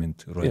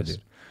element right there.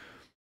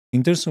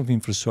 In terms of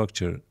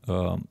infrastructure,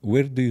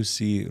 where do you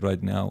see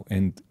right now?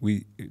 And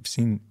we've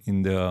seen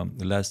in the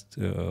last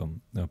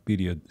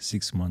period,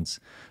 6 months,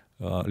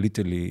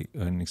 literally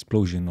an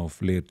explosion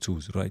of layer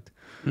 2s, right?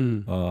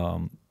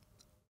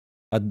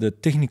 At the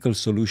technical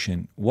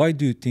solution, why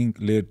do you think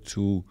layer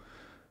 2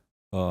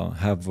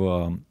 have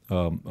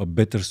a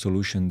better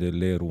solution than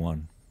layer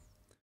 1?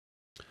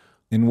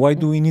 And why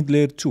do we need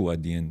layer 2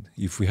 at the end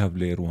if we have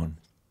layer 1?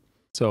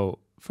 So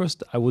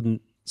first, I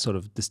wouldn't sort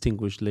of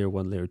distinguish layer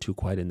 1, layer 2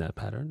 quite in that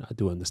pattern. I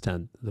do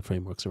understand the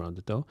frameworks around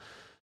it though.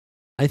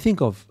 I think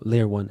of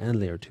layer 1 and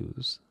layer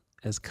 2s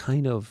as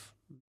kind of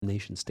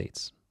nation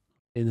states,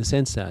 in the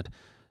sense that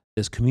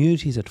there's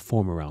communities that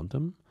form around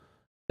them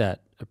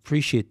that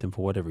appreciate them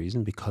for whatever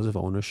reason, because of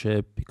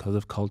ownership, because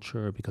of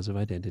culture, because of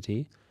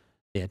identity.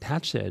 They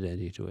attach their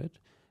identity to it.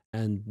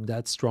 And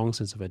that strong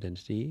sense of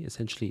identity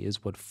essentially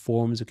is what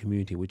forms a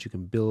community which you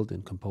can build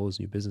and compose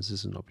new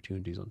businesses and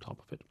opportunities on top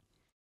of it.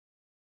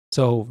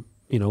 So,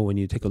 when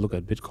you take a look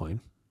at Bitcoin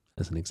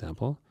as an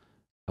example,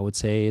 I would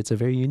say it's a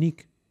very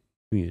unique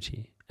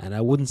community. And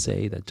I wouldn't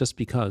say that just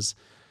because,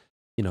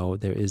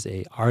 there is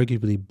a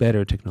arguably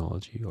better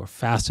technology or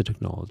faster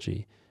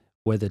technology,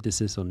 whether this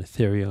is on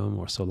Ethereum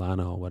or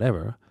Solana or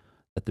whatever,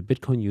 that the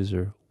Bitcoin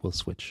user will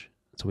switch.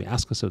 So we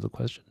ask ourselves the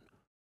question,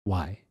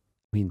 why?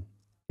 I mean,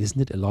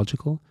 isn't it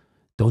illogical?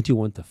 Don't you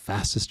want the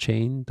fastest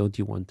chain? Don't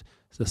you want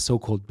the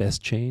so-called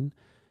best chain?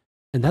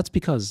 And that's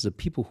because the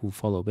people who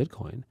follow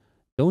Bitcoin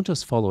don't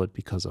just follow it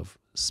because of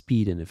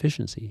speed and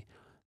efficiency.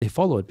 They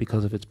follow it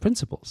because of its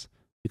principles,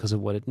 because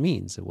of what it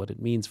means and what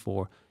it means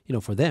for,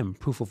 for them,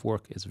 proof of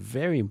work is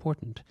very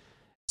important.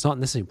 It's not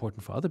necessarily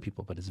important for other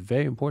people, but it's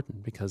very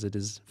important because it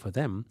is for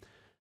them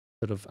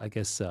sort of, I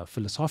guess,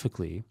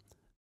 philosophically,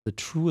 the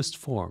truest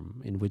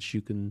form in which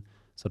you can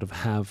sort of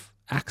have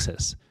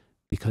access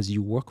because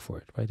you work for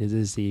it, right? It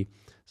is the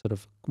sort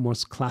of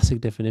most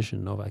classic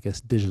definition of, I guess,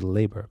 digital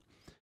labor.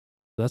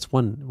 That's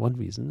one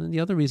reason. And the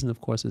other reason,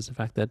 of course, is the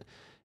fact that,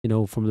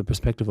 from the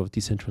perspective of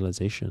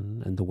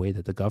decentralization and the way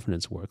that the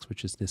governance works,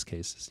 which is in this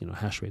case, is,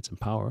 hash rates and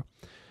power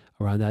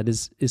around that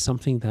is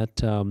something that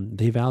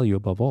they value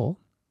above all.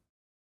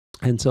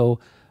 And so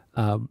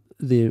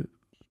the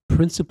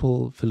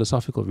principal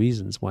philosophical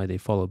reasons why they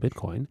follow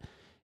Bitcoin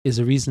is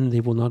a reason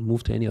they will not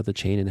move to any other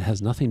chain, and it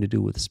has nothing to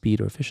do with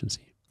speed or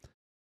efficiency.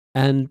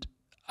 And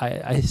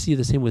I see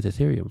the same with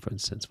Ethereum, for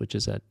instance, which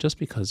is that just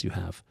because you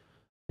have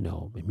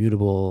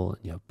immutable,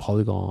 and you have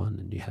Polygon,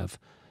 and you have,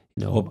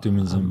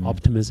 optimism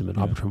and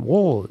Arbitrum,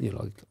 all,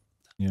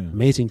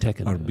 amazing tech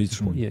and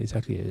Arbitrum.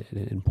 Exactly,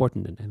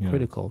 important and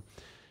critical.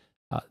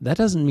 That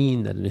doesn't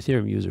mean that an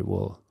Ethereum user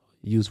will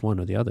use one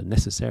or the other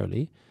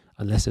necessarily,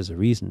 unless there's a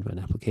reason for an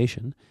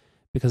application,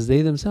 because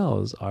they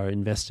themselves are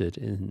invested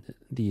in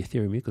the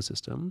Ethereum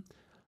ecosystem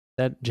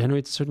that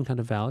generates a certain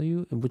kind of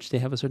value in which they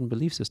have a certain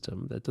belief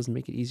system that doesn't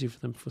make it easier for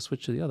them to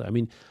switch to the other. I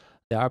mean,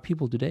 there are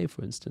people today,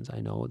 for instance,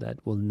 I know,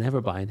 that will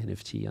never buy an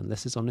NFT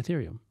unless it's on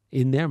Ethereum,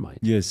 in their mind.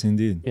 Yes,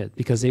 indeed. Yeah,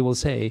 because they will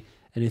say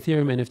an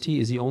Ethereum NFT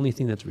is the only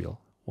thing that's real.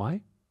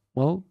 Why?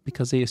 Well,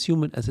 because they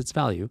assume it as its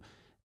value.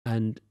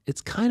 And it's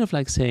kind of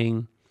like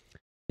saying,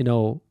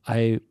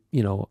 I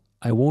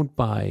won't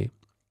buy,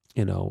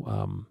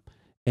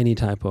 any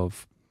type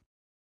of,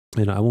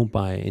 I won't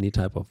buy any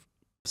type of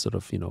sort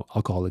of,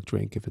 alcoholic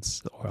drink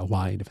or a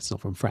wine if it's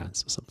not from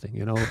France or something,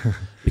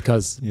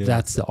 because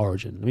that's the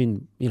origin. I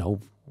mean,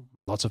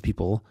 lots of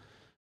people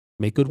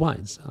make good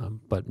wines,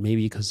 but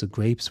maybe because the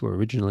grapes were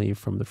originally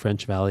from the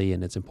French Valley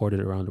and it's imported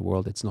around the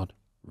world, it's not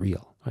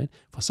real, right?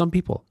 For some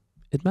people,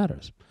 it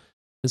matters.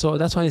 And so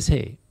that's why I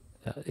say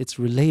it's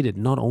related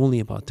not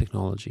only about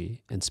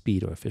technology and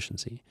speed or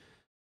efficiency,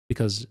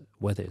 because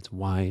whether it's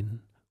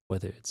wine,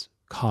 whether it's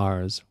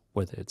cars,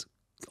 whether it's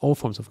all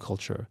forms of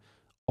culture,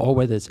 or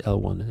whether it's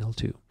L1 and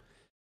L2,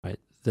 right?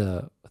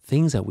 The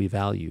things that we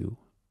value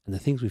and the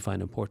things we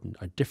find important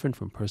are different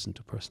from person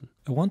to person.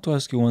 I want to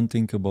ask you one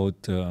thing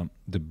about the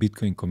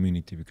Bitcoin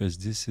community, because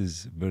this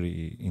is a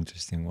very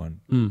interesting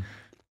one.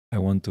 I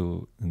want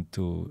to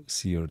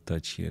see your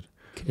touch here.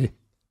 Okay.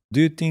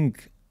 Do you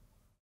think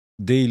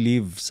they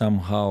live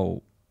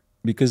somehow,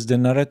 because the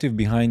narrative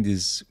behind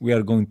is we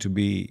are going to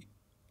be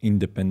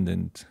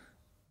independent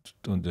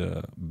on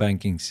the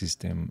banking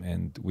system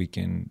and we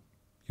can,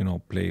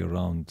 play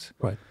around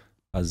right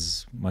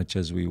as much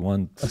as we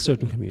want. A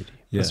certain community.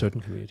 Yeah. A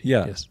certain community.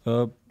 Yeah. Yes.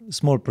 A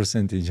small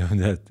percentage of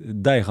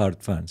that,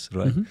 die-hard fans,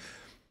 right?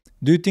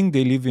 Do you think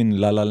they live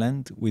in La La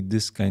Land with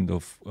this kind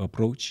of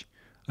approach?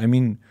 I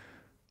mean,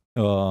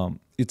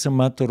 it's a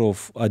matter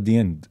of, at the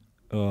end,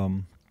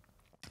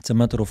 it's a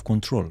matter of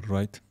control,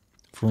 right?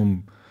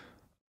 From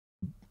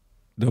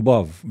the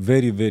above,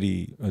 very,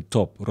 very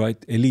top, right?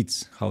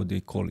 Elites, how they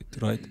call it,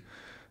 right?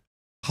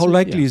 How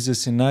likely is the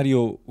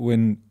scenario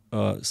when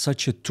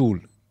such a tool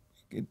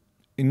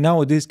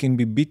nowadays can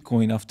be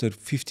Bitcoin, after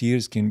 50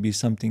 years can be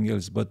something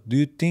else. But do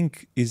you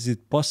think, is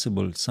it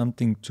possible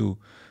something to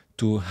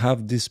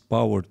have this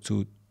power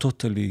to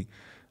totally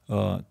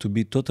to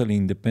be totally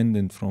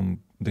independent from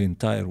the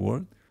entire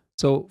world?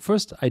 So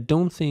first, I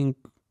don't think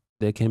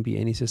there can be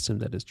any system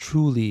that is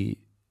truly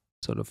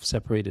sort of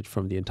separated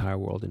from the entire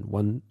world in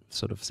one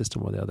sort of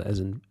system or the other, as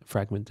in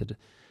fragmented.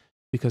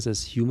 Because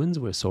as humans,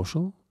 we're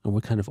social and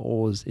we're kind of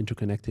always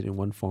interconnected in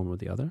one form or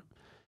the other.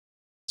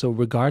 So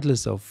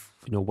regardless of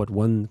what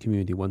one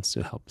community wants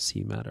to help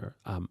see matter,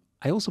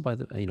 I also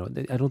I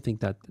don't think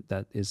that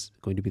that is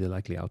going to be the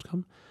likely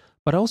outcome.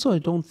 But also I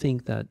don't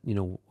think that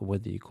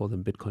whether you call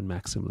them Bitcoin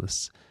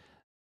maximalists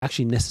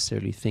actually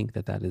necessarily think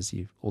that that is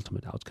the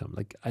ultimate outcome.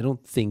 Like I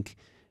don't think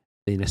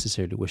they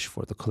necessarily wish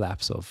for the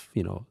collapse of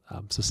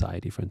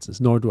society, for instance.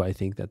 Nor do I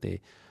think that they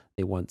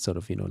want sort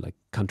of like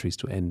countries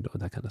to end or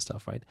that kind of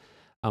stuff, right?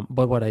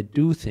 But what I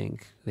do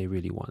think they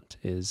really want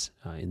is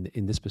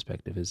in this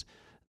perspective is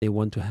they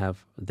want to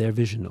have their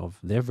version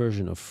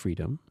of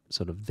freedom,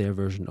 sort of their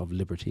version of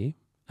liberty,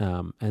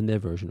 and their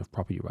version of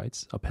property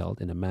rights upheld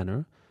in a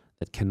manner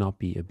that cannot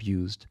be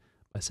abused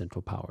by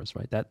central powers,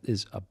 right? That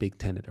is a big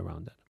tenet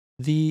around that.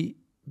 The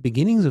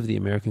beginnings of the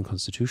American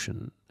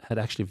Constitution had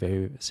actually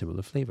very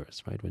similar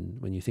flavors, right?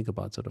 When you think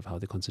about sort of how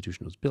the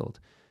Constitution was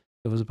built,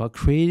 it was about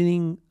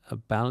creating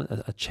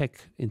a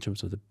check in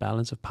terms of the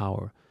balance of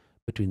power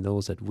between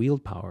those that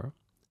wield power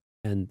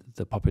and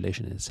the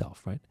population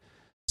itself, right?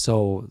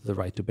 So the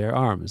right to bear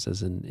arms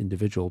as an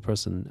individual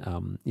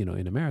person,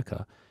 in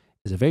America,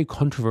 is a very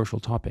controversial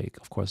topic,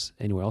 of course,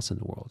 anywhere else in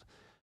the world.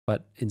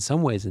 But in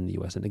some ways in the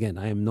US, and again,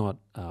 I am not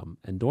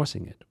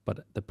endorsing it,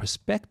 but the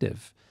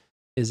perspective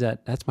is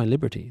that that's my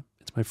liberty,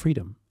 it's my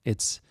freedom,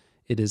 it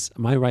is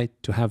my right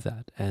to have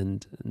that,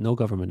 and no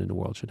government in the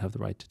world should have the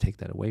right to take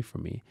that away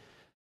from me.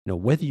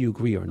 Whether you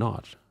agree or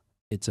not,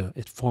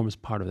 it forms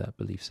part of that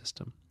belief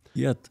system.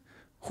 Yet,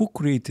 who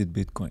created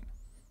Bitcoin?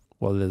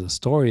 Well, there's a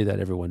story that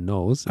everyone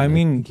knows. I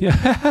mean,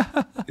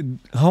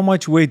 how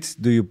much weight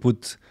do you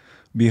put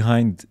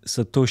behind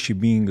Satoshi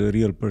being a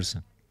real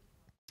person?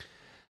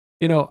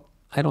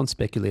 I don't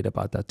speculate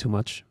about that too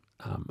much.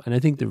 And I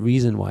think the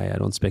reason why I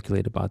don't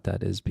speculate about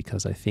that is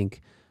because I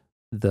think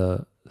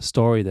the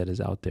story that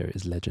is out there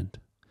is legend.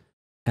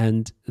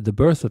 And the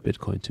birth of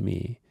Bitcoin to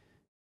me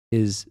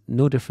is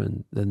no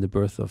different than the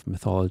birth of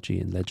mythology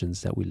and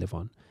legends that we live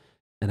on.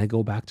 And I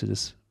go back to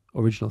this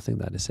original thing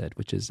that I said,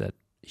 which is that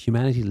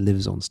humanity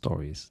lives on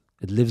stories.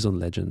 It lives on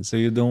legends. So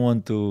you don't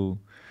want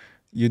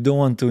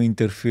to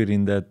interfere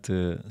in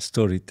that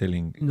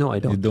storytelling. No, I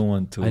don't. You don't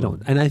want to. I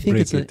don't. And I think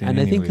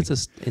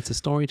it's a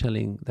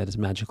storytelling that is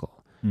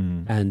magical.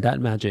 And that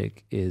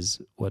magic is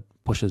what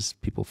pushes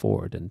people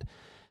forward. And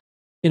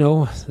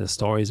the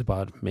stories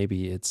about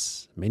maybe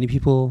it's many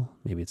people,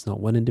 maybe it's not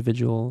one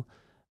individual,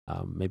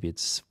 maybe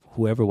it's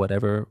whoever,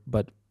 whatever.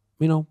 But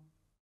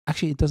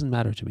actually, it doesn't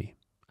matter to me.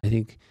 I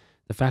think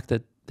the fact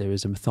that there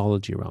is a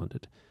mythology around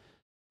it,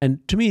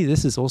 and to me,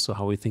 this is also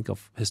how we think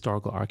of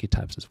historical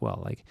archetypes as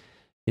well. Like,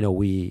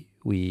 we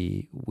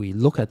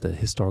look at the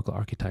historical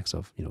archetypes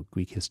of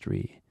Greek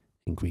history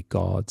and Greek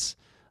gods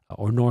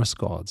or Norse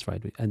gods,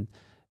 right? And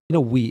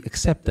we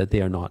accept that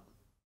they are not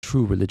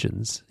true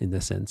religions in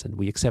this sense, and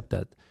we accept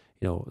that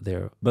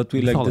they're but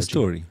we mythology. Like the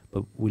story.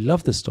 But we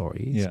love the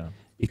stories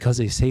because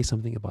they say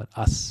something about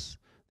us.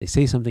 They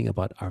say something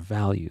about our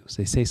values.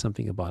 They say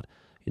something about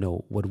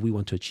what we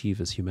want to achieve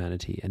as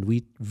humanity, and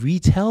we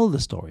retell the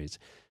stories,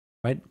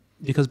 right?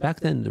 Because back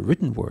then the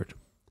written word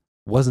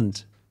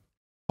wasn't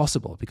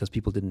possible because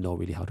people didn't know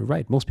really how to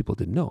write. Most people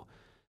didn't know,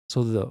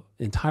 so the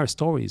entire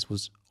stories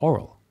was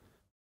oral.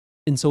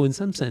 And so in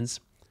some sense,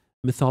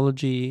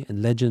 mythology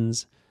and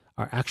legends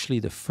are actually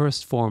the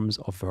first forms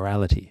of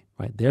virality,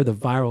 right? They're the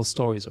viral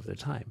stories of their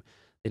time.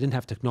 They didn't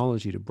have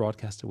technology to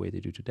broadcast the way they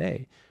do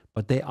today,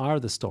 but they are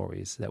the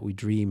stories that we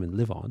dream and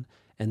live on,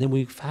 and then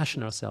we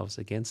fashion ourselves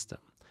against them.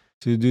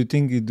 So do you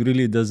think it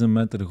really doesn't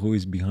matter who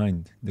is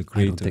behind the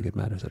creator? I don't think it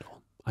matters at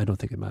all. I don't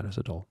think it matters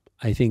at all.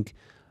 I think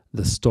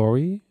the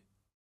story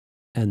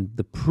and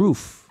the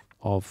proof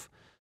of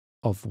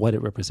what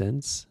it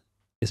represents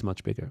is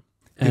much bigger.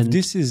 And if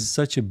this is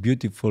such a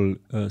beautiful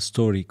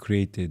story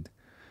created,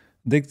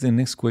 the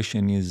next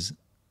question is,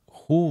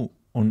 who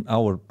on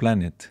our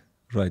planet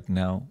right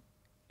now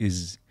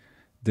is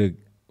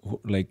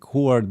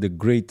who are the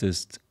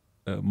greatest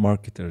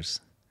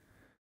marketers?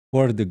 Who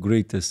are the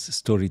greatest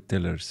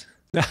storytellers?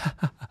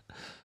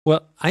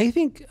 Well, I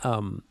think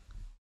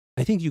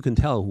you can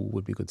tell who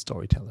would be good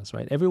storytellers,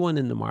 right? Everyone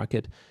in the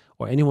market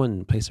or anyone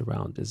in place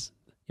around is,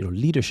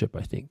 leadership,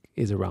 I think,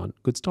 is around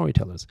good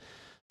storytellers.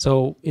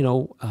 So,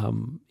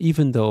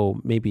 even though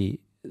maybe,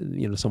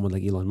 someone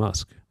like Elon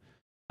Musk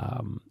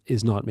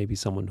is not maybe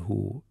someone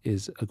who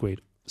is a great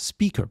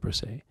speaker per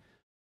se,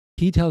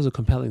 he tells a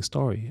compelling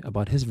story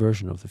about his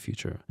version of the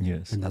future.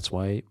 Yes. And that's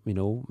why,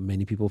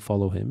 many people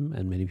follow him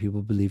and many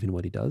people believe in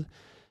what he does.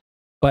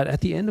 But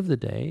at the end of the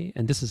day,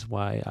 and this is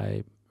why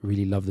I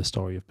really love the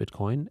story of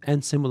Bitcoin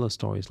and similar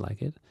stories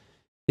like it,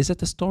 is that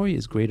the story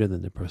is greater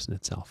than the person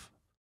itself.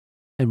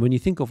 And when you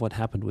think of what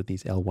happened with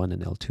these L1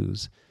 and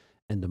L2s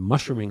and the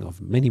mushrooming of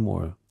many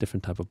more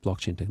different type of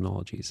blockchain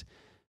technologies,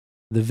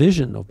 the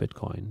vision of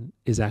Bitcoin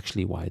is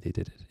actually why they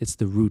did it. It's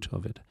the root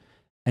of it.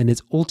 And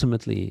it's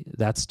ultimately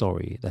that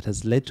story that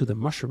has led to the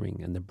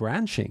mushrooming and the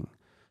branching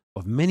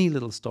of many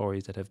little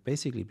stories that have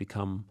basically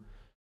become,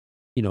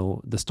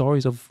 the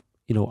stories of,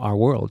 our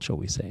world, shall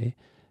we say,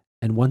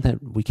 and one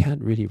that we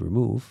can't really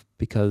remove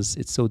because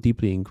it's so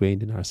deeply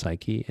ingrained in our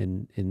psyche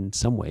and in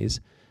some ways,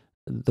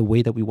 the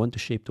way that we want to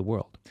shape the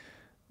world.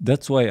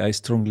 That's why I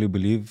strongly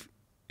believe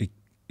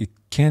it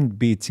can't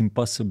be, it's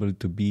impossible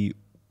to be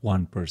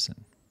one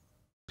person.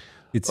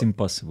 It's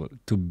impossible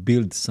to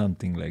build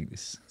something like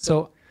this.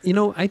 So,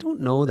 I don't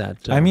know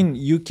that. I mean,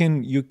 you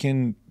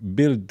can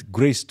build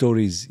great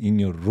stories in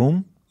your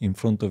room in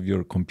front of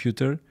your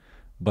computer,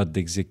 but the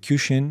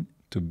execution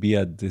to be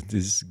at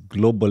this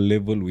global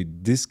level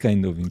with this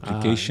kind of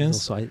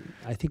implications. So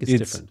I think it's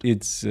different.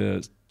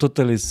 It's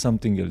totally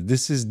something else.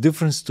 This is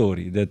different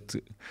story that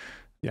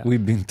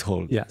we've been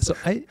told. Yeah. So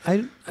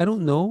I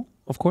don't know,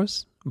 of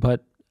course,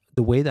 but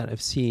the way that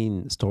I've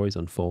seen stories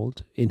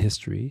unfold in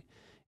history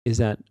is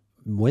that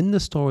when the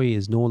story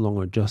is no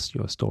longer just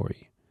your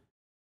story,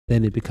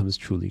 then it becomes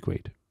truly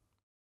great.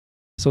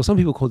 So some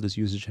people call this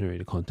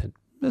user-generated content.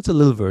 That's a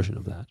little version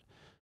of that.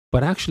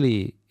 But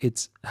actually,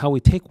 it's how we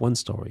take one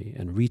story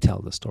and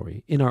retell the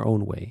story in our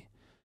own way,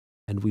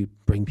 and we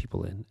bring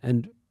people in.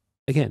 And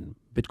again,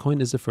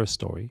 Bitcoin is the first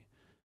story,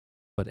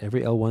 but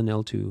every L1,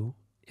 L2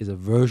 is a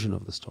version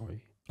of the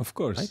story. Of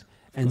course. Right?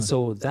 And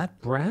so that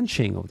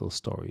branching of those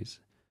stories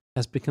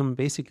has become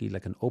basically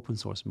like an open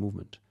source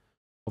movement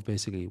of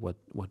basically what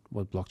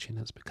blockchain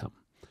has become.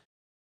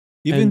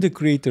 Even the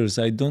creators,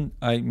 at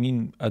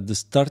the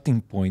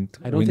starting point,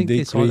 I don't think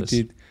they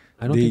created,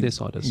 I don't think they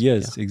saw this.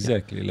 Yes,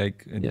 exactly.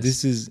 Like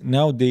this is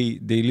now they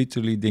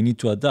literally they need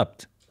to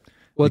adapt.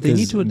 Well, they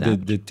need to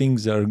adapt. The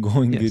things are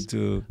going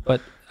into.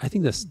 But I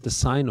think the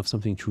sign of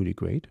something truly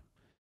great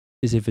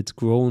is if it's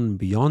grown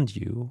beyond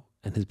you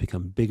and has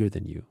become bigger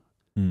than you.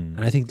 And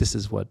I think this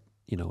is what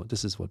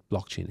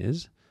blockchain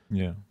is.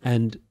 Yeah.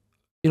 And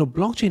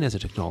blockchain as a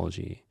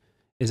technology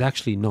is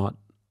actually not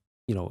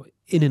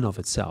in and of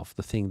itself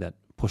the thing that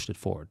pushed it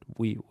forward.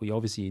 We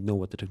obviously know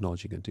what the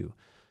technology can do.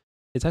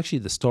 It's actually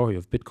the story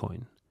of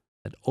Bitcoin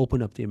that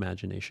opened up the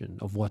imagination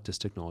of what this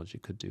technology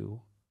could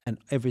do and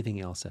everything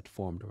else that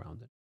formed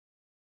around it.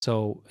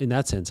 So in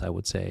that sense, I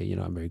would say,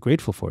 I'm very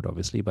grateful for it,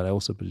 obviously, but I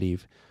also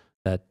believe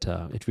that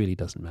it really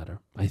doesn't matter.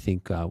 I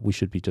think we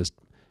should be just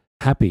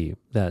happy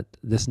that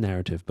this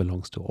narrative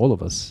belongs to all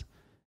of us.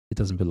 It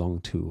doesn't belong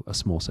to a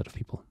small set of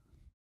people.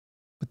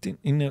 But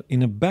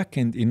in a back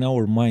end, in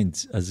our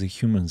minds as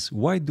humans,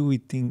 why do you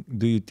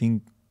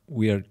think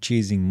we are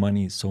chasing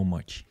money so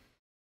much?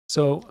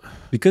 So,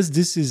 because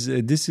this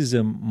is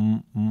a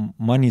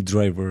money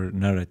driver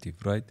narrative,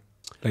 right?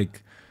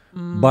 Like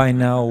buy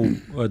now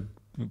at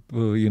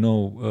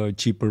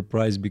cheaper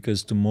price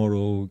because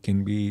tomorrow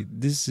can be.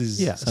 This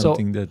is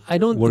something that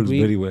works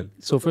very well.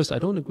 So first, I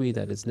don't agree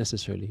that it's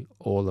necessarily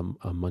all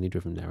a money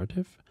driven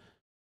narrative,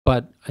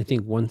 but I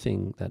think one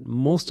thing that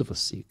most of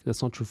us seek,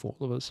 that's not true for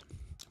all of us,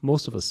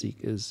 most of us seek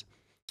is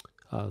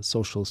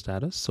social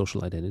status,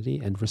 social identity,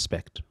 and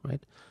respect,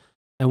 right?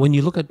 And when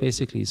you look at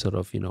basically sort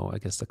of, I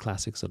guess the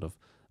classic sort of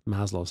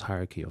Maslow's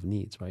hierarchy of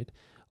needs, right?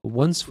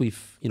 Once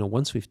we've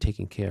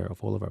taken care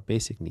of all of our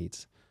basic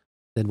needs,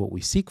 then what we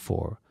seek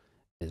for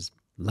is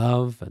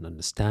love and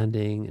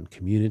understanding and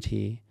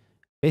community,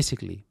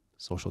 basically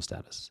social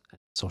status, and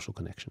social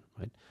connection,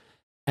 right?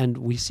 And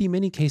we see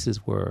many cases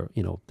where,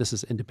 this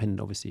is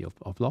independent obviously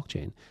of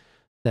blockchain,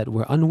 that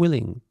we're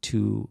unwilling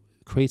to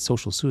create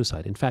social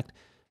suicide. In fact,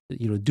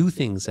 do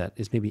things that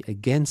is maybe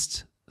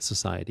against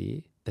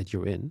society that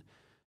you're in,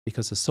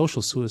 because the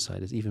social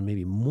suicide is even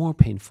maybe more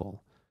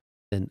painful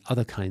than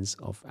other kinds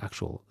of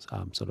actual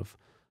sort of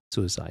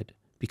suicide,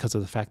 because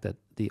of the fact that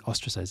the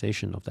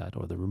ostracization of that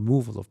or the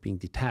removal of being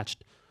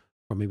detached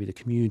from maybe the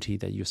community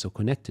that you're so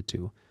connected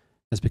to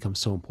has become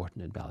so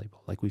important and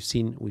valuable. Like we've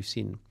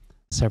seen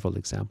several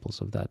examples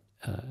of that,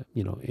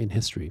 in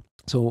history.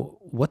 So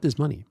what is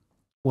money?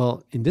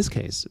 Well, in this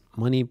case,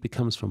 money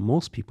becomes for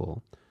most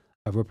people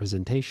a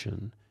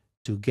representation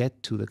to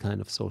get to the kind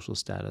of social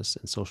status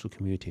and social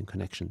community and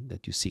connection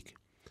that you seek.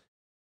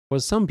 For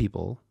some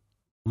people,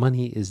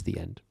 money is the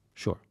end,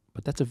 sure,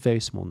 but that's a very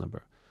small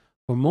number.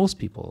 For most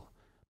people,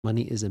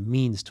 money is a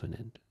means to an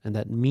end, and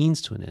that means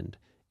to an end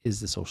is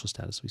the social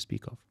status we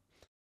speak of.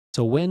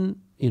 So when,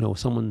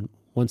 someone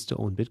wants to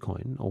own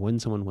Bitcoin, or when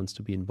someone wants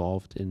to be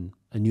involved in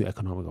a new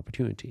economic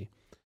opportunity,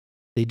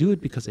 they do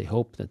it because they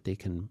hope that they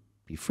can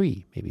be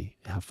free, maybe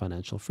have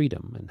financial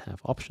freedom and have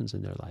options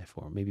in their life,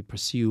 or maybe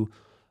pursue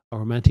a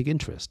romantic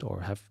interest,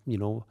 or have,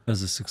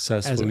 as a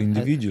successful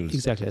individuals.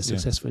 Exactly, as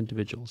successful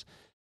individuals.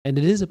 And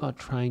it is about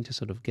trying to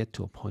sort of get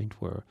to a point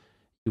where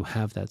you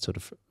have that sort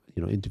of,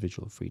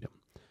 individual freedom.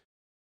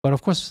 But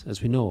of course,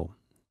 as we know,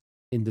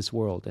 in this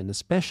world, and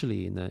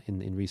especially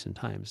in recent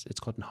times, it's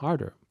gotten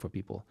harder for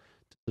people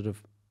to sort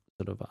of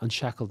sort of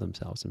unshackle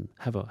themselves and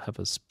have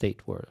a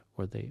state where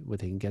they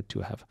can get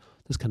to have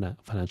this kind of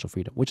financial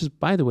freedom, which is,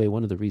 by the way,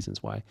 one of the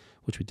reasons why,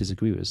 which we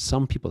disagree with,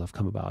 some people have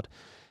come about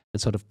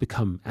and sort of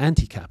become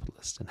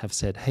anti-capitalist and have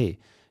said, hey,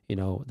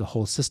 the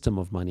whole system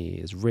of money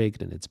is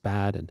rigged and it's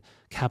bad and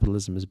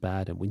capitalism is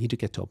bad and we need to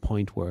get to a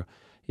point where,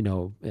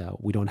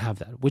 we don't have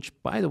that, which,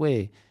 by the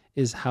way,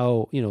 is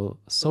how,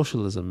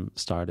 socialism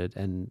started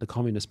and the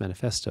Communist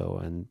Manifesto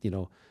and,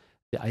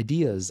 the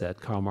ideas that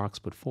Karl Marx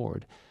put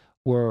forward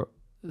were,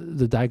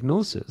 the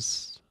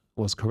diagnosis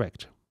was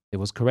correct. It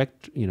was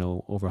correct,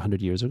 over 100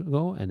 years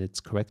ago, and it's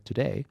correct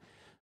today.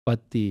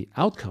 But the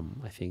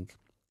outcome, I think,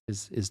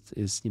 is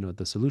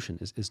the solution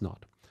is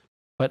not.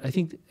 But I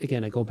think,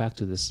 again, I go back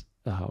to this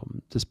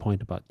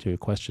point about to your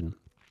question,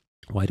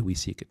 why do we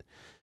seek it?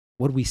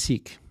 What we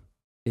seek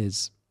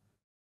is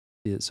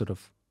the sort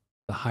of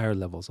the higher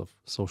levels of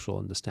social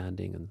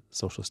understanding and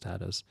social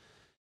status,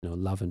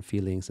 love and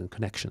feelings and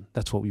connection.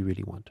 That's what we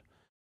really want.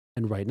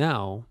 And right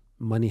now,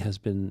 money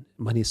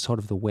is sort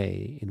of the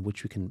way in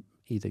which we can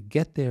either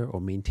get there or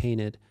maintain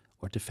it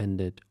or defend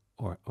it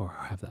or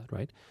have that,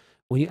 right?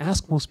 When you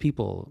ask most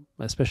people,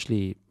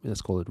 especially,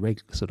 let's call it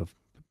sort of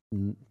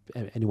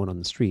anyone on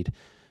the street,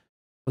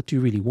 what do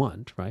you really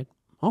want, right?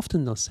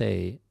 Often they'll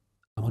say,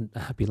 I want a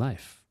happy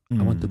life.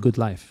 I want the good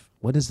life.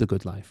 What is the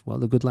good life? Well,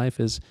 the good life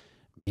is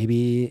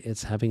maybe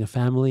it's having a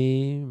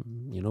family,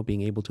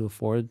 being able to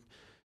afford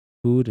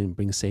food and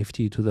bring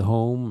safety to the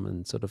home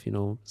and sort of,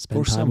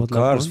 spend time with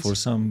loved ones. For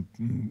some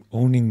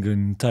owning an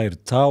entire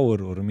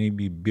tower or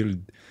maybe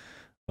build,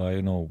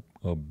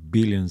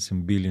 billions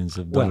and billions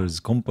of dollars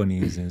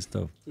companies and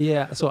stuff.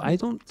 Yeah, so I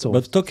don't. So,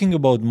 but talking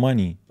about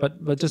money.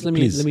 But just let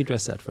me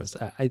address that first.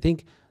 I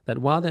think that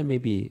while there may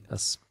be a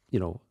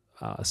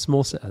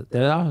small set,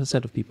 there are a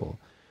set of people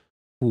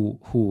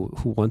who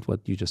want what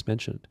you just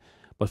mentioned,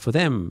 but for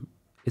them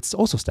it's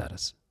also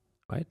status,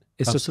 right?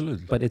 It's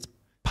Absolutely. But it's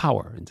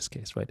power in this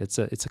case, right? It's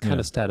a kind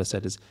of status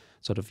that is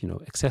sort of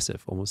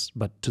excessive almost,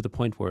 but to the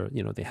point where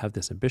they have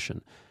this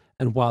ambition.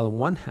 And while on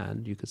one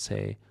hand you could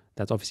say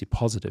that's obviously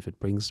positive, it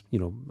brings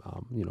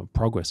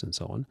progress and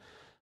so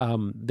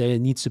on. There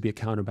needs to be a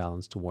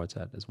counterbalance towards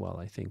that as well,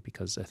 I think,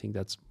 because I think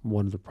that's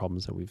one of the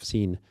problems that we've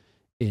seen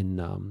in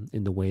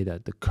the way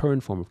that the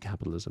current form of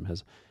capitalism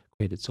has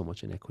created so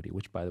much inequity,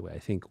 which, by the way, I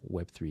think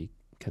Web3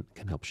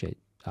 can help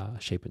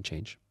shape and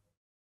change.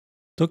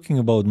 Talking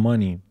about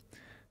money,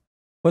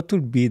 what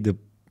would be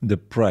the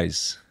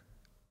price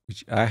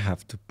which I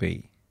have to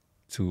pay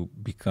to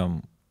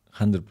become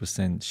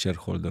 100%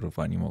 shareholder of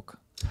Animoca?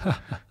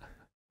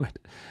 Right.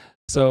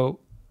 So,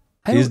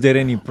 is there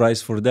any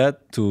price for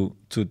that to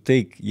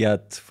take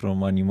Yat from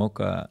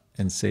Animoca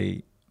and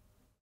say,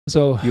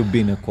 so you've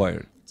been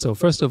acquired? So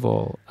first of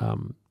all,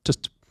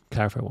 just to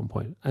clarify one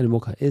point,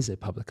 Animoca is a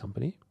public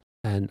company,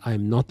 and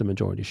I'm not the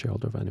majority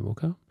shareholder of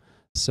Animoca.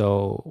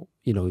 So,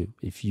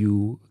 if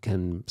you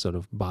can sort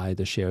of buy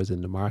the shares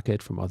in the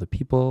market from other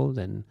people,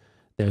 then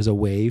there's a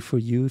way for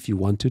you, if you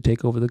want to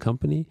take over the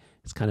company.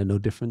 It's kind of no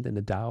different than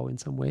a DAO in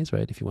some ways,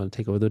 right? If you want to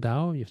take over the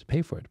DAO, you have to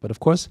pay for it. But of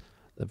course,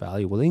 the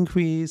value will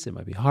increase, it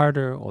might be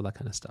harder, all that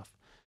kind of stuff.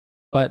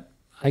 But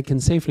I can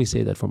safely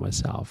say that for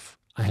myself,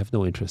 I have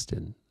no interest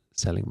in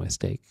selling my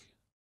stake,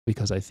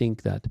 because I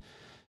think that,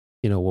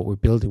 what we're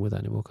building with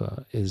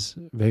Animoca is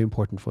very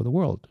important for the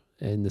world,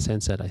 in the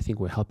sense that I think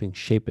we're helping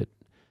shape it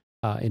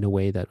in a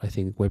way that I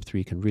think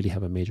Web3 can really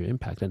have a major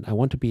impact. And I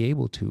want to be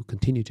able to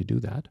continue to do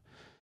that.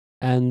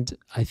 And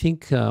I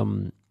think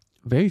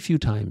very few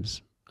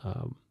times,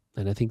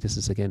 and I think this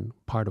is, again,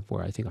 part of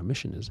where I think our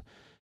mission is,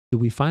 do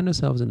we find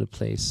ourselves in a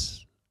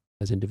place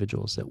as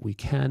individuals that we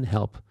can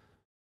help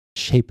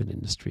shape an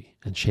industry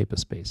and shape a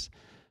space.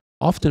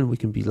 Often we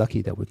can be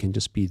lucky that we can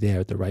just be there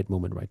at the right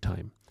moment, right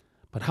time.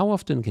 But how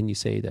often can you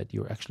say that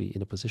you're actually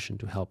in a position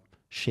to help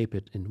shape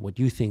it in what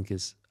you think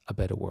is a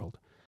better world?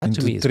 That, and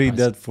to trade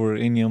that for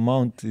any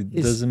amount, it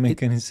doesn't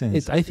make any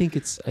sense. I think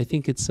it's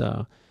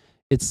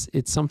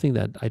something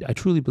that I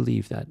truly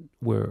believe that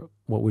what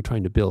we're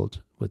trying to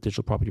build with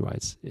digital property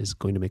rights is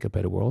going to make a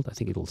better world. I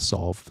think it will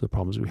solve the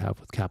problems we have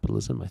with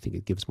capitalism. I think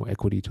it gives more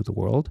equity to the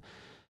world.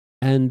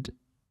 And,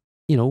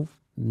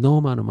 no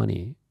amount of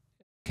money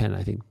can,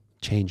 I think,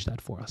 change that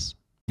for us.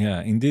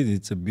 Yeah, indeed,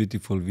 it's a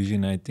beautiful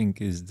vision. I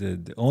think is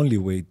the only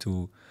way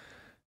to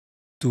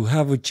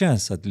have a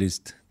chance, at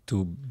least,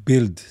 to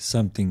build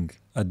something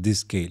at this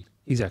scale.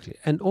 Exactly.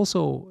 And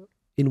also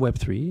in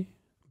Web3,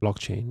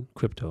 blockchain,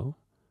 crypto,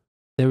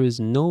 there is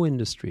no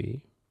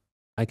industry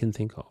I can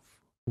think of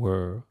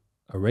where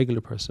a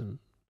regular person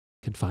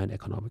can find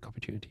economic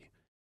opportunity.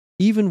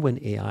 Even when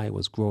AI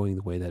was growing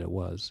the way that it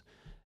was,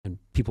 and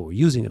people were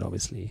using it,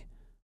 obviously,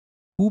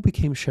 who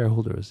became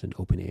shareholders in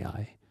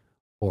OpenAI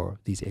or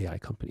these AI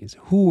companies?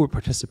 Who were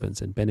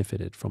participants and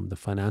benefited from the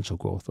financial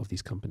growth of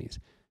these companies?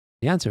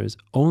 The answer is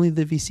only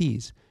the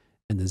VCs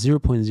and the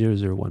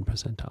 0.001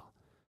 percentile.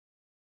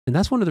 And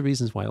that's one of the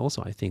reasons why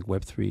also I think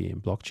Web3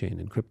 and blockchain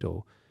and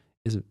crypto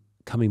is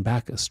coming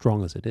back as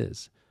strong as it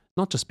is.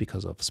 Not just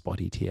because of spot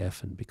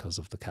ETF and because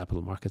of the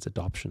capital markets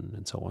adoption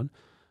and so on,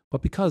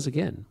 but because,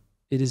 again,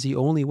 it is the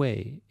only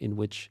way in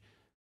which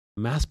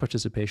mass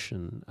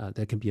participation,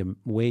 there can be a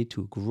way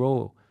to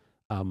grow,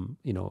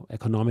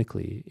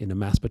 economically in a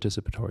mass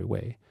participatory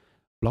way.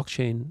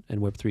 Blockchain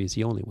and Web3 is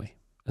the only way,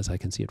 as I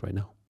can see it right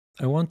now.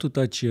 I want to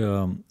touch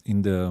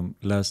in the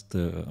last,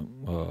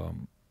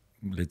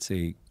 let's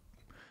say,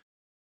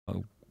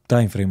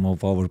 time frame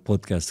of our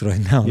podcast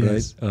right now,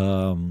 Yes.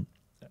 right?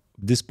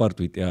 This part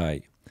with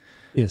AI.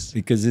 Yes.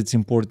 Because it's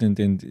important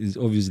and is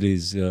obviously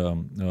is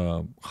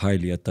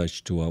highly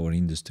attached to our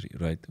industry,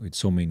 right? With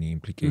so many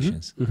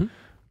implications.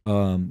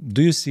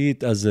 Do you see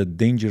it as a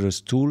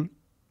dangerous tool?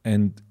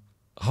 And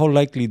how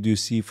likely do you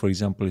see, for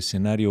example, a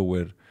scenario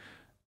where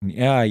an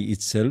AI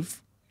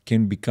itself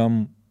can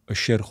become a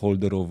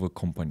shareholder of a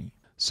company?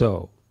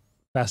 So,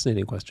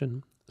 fascinating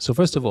question. So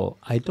first of all,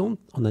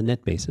 on the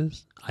net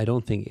basis, I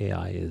don't think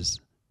AI is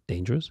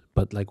dangerous,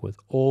 but like with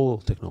all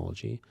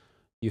technology,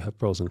 you have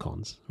pros and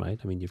cons, right?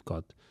 I mean, you've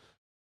got,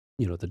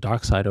 the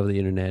dark side of the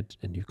internet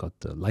and you've got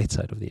the light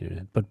side of the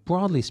internet. But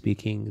broadly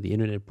speaking, the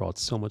internet brought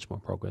so much more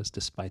progress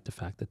despite the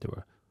fact that there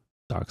were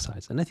dark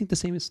sides. And I think the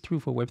same is true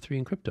for Web3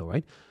 and crypto,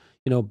 right?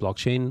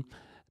 Blockchain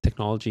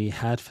technology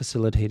had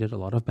facilitated a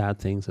lot of bad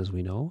things, as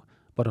we know,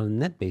 but on a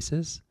net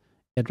basis,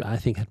 it, I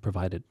think, had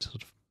provided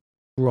sort of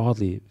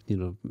broadly,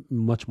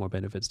 much more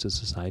benefits to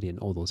society and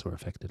all those who are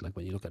affected. Like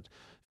when you look at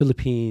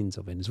Philippines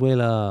or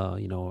Venezuela,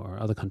 or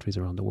other countries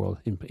around the world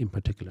in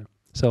particular.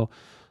 So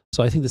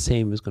I think the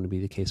same is going to be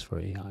the case for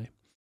AI.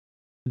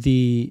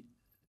 The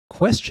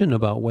question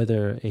about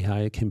whether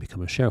AI can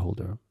become a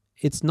shareholder,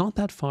 it's not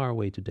that far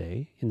away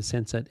today in the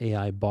sense that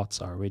AI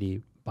bots are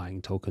already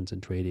buying tokens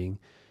and trading,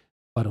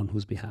 but on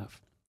whose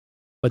behalf?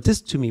 But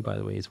this, to me, by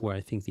the way, is where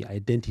I think the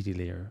identity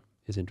layer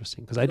is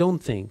interesting, because I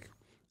don't think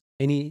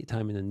any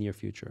time in the near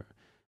future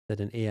that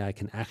an AI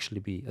can actually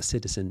be a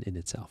citizen in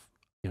itself.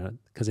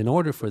 Because in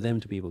order for them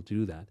to be able to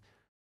do that,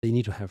 they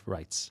need to have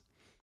rights.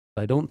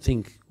 I don't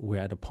think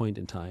we're at a point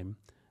in time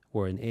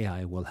where an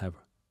AI will have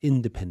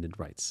independent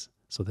rights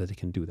so that it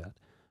can do that.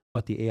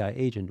 But the AI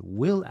agent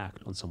will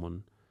act on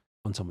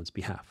someone's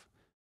behalf,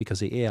 because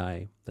the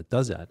AI that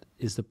does that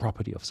is the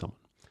property of someone.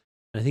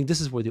 And I think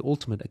this is where the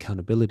ultimate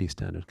accountability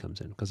standard comes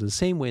in, because in the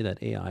same way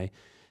that AI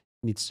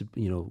needs to,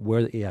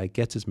 where the AI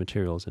gets its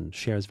materials and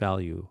shares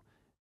value,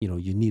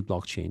 you need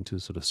blockchain to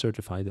sort of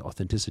certify the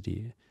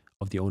authenticity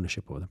of the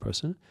ownership of the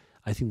person.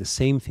 I think the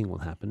same thing will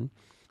happen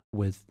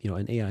with,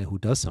 an AI who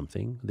does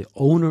something. The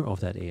owner of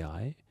that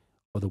AI,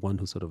 or the one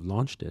who sort of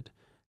launched it,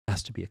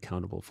 has to be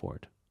accountable for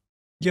it.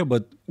 Yeah,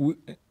 but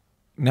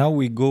now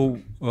we go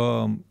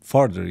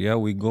farther. Yeah,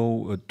 we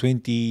go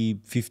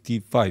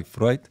 2055,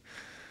 right?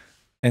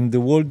 And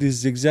the world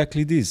is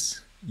exactly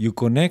this. You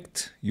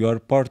connect, you are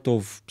part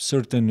of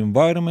certain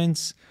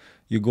environments,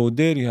 you go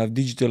there, you have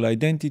digital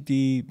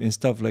identity and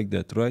stuff like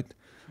that, right?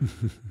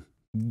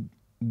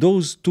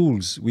 Those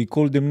tools, we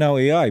call them now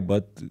AI,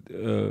 but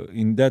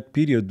in that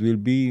period will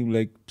be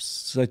like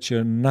such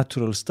a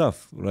natural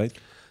stuff, right?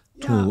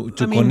 To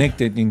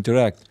connect and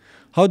interact.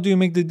 How do you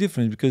make the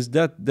difference? Because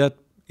that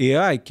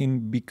AI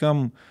can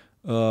become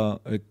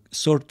a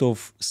sort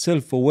of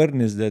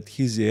self-awareness that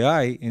he's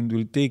AI and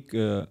will take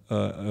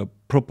a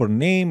proper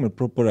name, a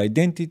proper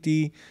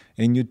identity,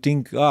 and you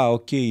think,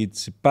 okay,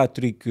 it's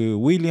Patrick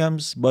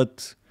Williams,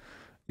 but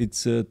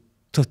it's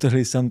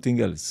totally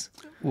something else.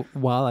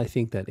 While I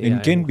think that AI...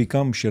 And can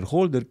become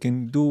shareholder,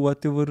 can do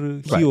whatever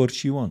he or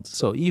she wants.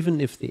 So even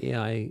if the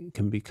AI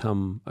can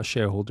become a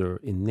shareholder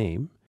in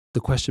name,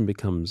 the question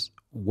becomes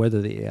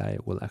whether the AI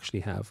will actually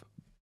have,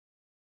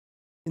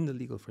 in the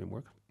legal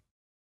framework,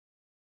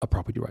 a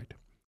property right.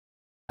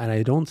 And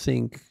I don't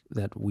think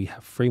that we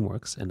have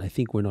frameworks, and I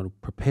think we're not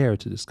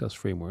prepared to discuss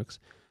frameworks,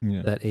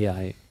 that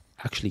AI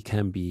actually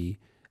can be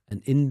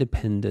an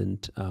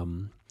independent,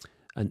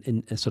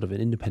 sort of an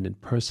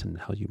independent person,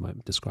 how you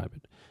might describe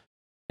it.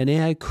 An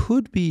AI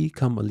could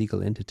become a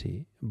legal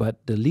entity,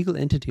 but the legal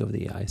entity of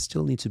the AI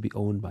still needs to be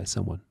owned by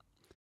someone.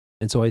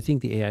 And so I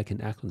think the AI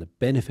can act on the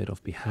benefit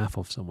of behalf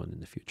of someone in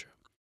the future.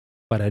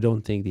 But I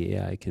don't think the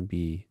AI can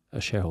be a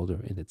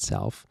shareholder in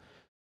itself.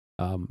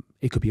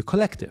 It could be a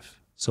collective.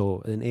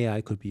 So an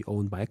AI could be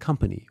owned by a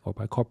company or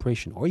by a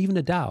corporation or even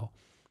a DAO.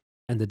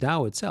 And the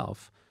DAO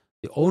itself,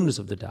 the owners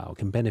of the DAO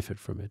can benefit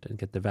from it and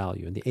get the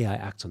value, and the AI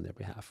acts on their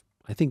behalf.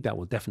 I think that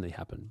will definitely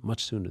happen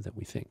much sooner than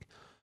we think.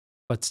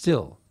 But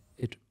still,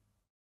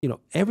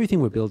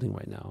 everything we're building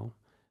right now,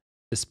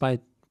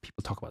 despite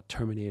people talk about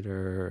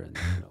Terminator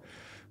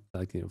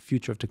and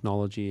future of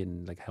technology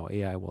and like how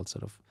AI will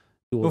sort of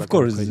do all that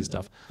kind of crazy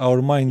stuff.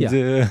 Our minds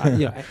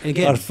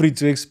are free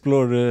to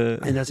explore.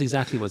 And that's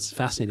exactly what's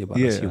fascinating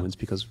about us humans,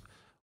 because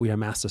we are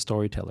master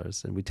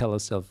storytellers and we tell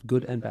ourselves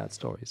good and bad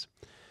stories,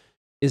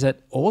 is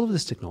that all of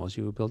this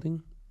technology we're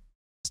building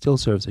still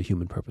serves a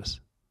human purpose.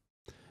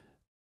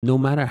 No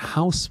matter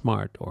how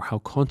smart or how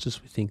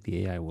conscious we think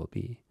the AI will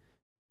be,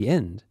 in the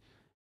end,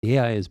 the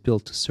AI is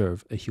built to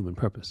serve a human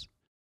purpose.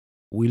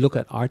 We look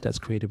at art that's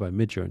created by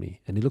Midjourney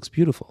and it looks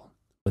beautiful,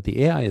 but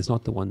the AI is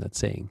not the one that's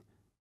saying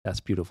that's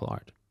beautiful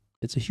art.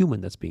 It's a human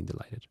that's being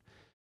delighted.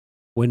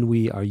 When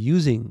we are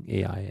using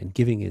AI and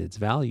giving it its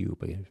value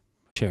by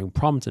sharing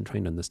prompts and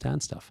trying to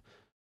understand stuff.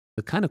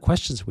 The kind of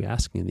questions we're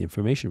asking and the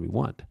information we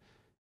want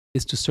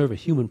is to serve a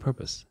human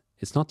purpose.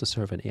 It's not to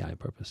serve an AI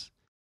purpose.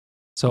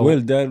 So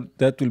well,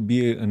 that will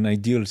be an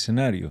ideal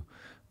scenario,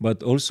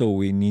 but also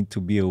we need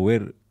to be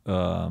aware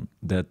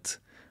that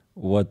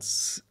what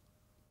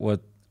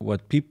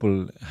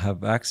people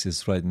have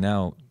access right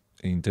now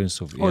in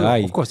terms of AI,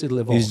 of course, it'll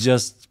evolve. is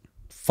just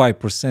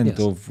 5% Yes.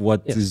 of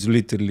what Yes. is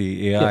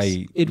literally AI.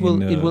 Yes, it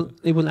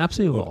will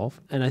absolutely evolve,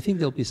 and I think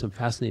there'll be some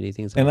fascinating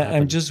things. And that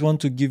I just want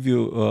to give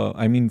you,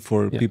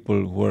 for Yeah.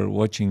 people who are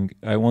watching,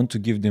 I want to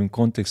give them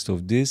context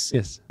of this.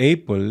 Yes.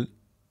 Apple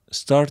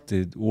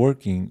started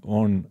working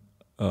on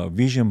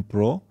Vision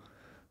Pro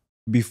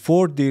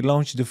before they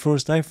launched the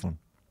first iPhone.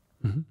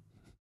 Mhm.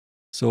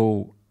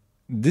 So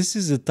this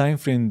is a time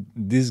frame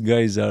these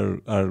guys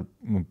are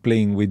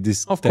playing with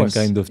this Of course,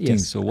 kind of thing.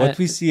 yes. So what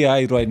we see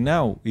right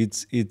now,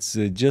 it's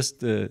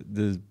just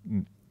the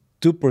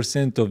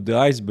 2% of the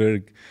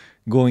iceberg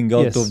going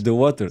out Yes. of the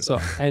water. So,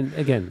 and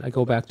again, I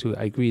go back to,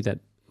 I agree that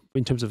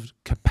in terms of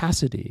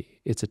capacity,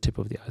 it's a tip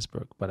of the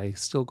iceberg, but I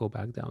still go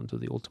back down to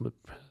the ultimate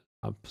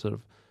sort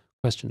of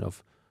question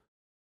of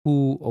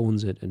who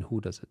owns it and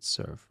who does it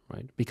serve,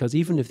 right? Because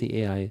even if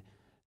the AI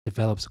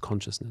develops a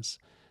consciousness,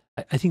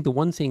 I think the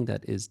one thing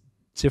that is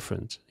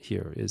different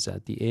here is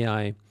that the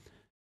AI,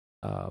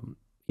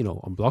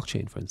 on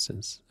blockchain, for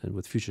instance, and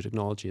with future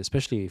technology,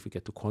 especially if we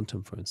get to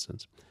quantum, for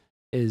instance,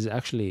 is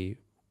actually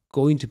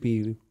going to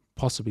be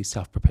possibly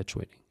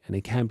self-perpetuating, and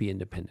it can be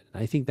independent.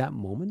 And I think that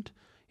moment,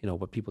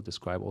 what people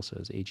describe also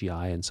as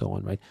AGI and so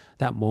on, right?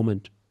 That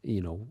moment,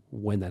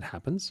 when that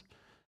happens,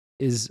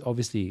 is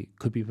obviously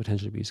could be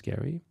potentially be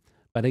scary.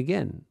 But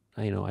again,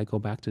 I go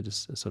back to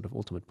this sort of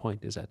ultimate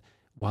point is that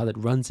while it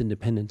runs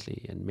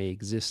independently and may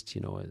exist,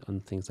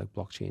 on things like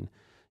blockchain,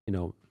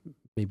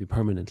 maybe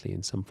permanently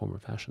in some form or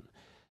fashion,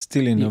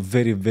 still in a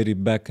very, very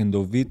back end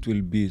of it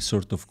will be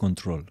sort of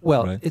control.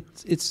 Well, right?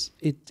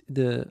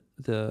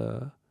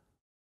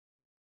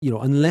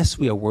 Unless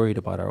we are worried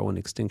about our own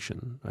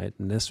extinction, right?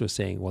 Unless we're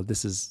saying, well,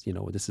 this is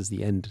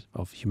the end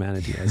of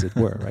humanity, as it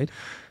were, right?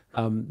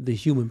 The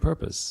human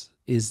purpose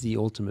is the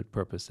ultimate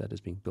purpose that is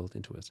being built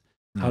into us.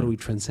 How do we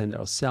transcend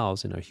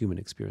ourselves in our human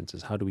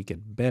experiences? How do we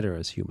get better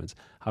as humans?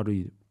 How do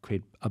we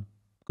create a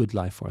good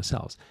life for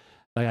ourselves?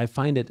 Like, I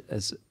find it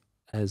as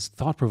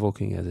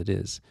thought-provoking as it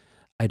is,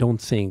 I don't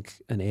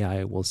think an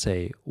AI will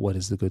say, what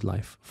is the good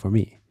life for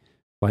me,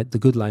 right? The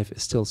good life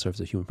still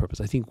serves a human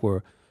purpose. I think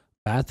where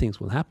bad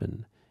things will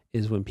happen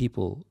is when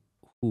people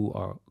who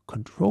are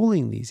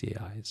controlling these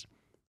AIs,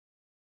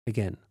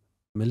 again,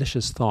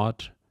 malicious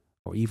thought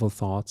or evil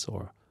thoughts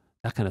or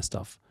that kind of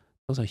stuff,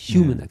 those are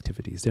human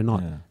activities. They're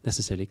not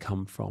necessarily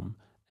come from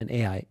an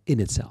AI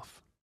in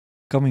itself.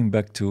 Coming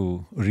back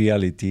to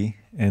reality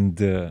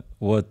and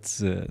what's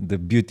the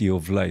beauty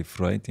of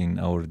life, right, in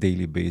our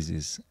daily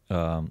basis,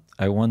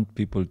 I want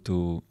people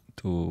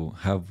to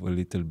have a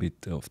little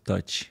bit of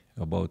touch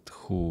about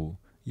who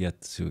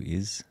Yat Siu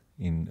is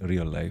in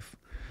real life.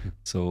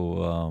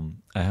 So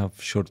I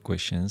have short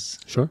questions.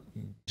 Sure.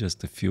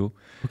 Just a few.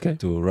 Okay.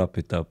 To wrap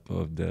it up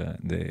of the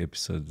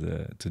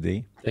episode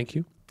today. Thank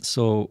you.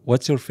 So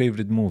what's your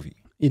favorite movie?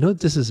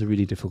 This is a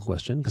really difficult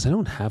question because I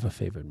don't have a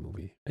favorite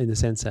movie in the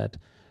sense that,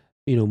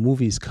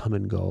 movies come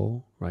and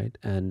go, right?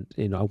 And,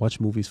 I watch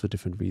movies for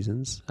different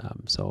reasons.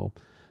 So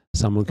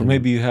someone can... Or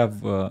maybe you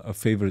have a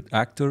favorite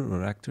actor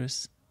or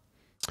actress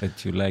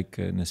that you like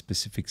in a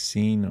specific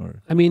scene,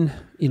 or... I mean,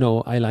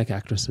 I like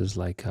actresses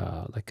like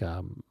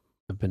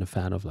I've been a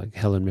fan of like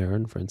Helen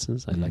Mirren, for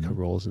instance. I like her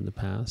roles in the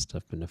past.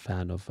 I've been a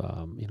fan of,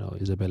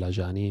 Isabella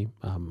Gianni.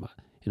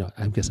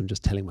 I guess I'm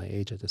just telling my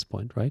age at this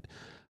point, right?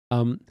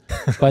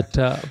 But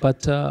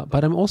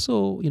I'm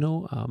also,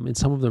 in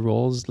some of the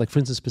roles, like for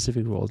instance,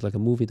 specific roles, like a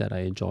movie that I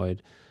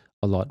enjoyed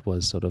a lot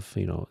was sort of,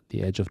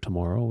 The Edge of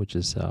Tomorrow, which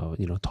is,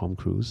 Tom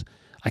Cruise.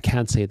 I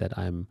can't say that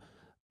I'm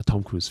a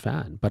Tom Cruise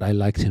fan, but I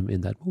liked him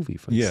in that movie,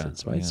 for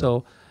instance, right? Yeah.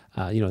 So,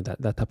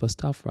 that type of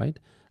stuff, right?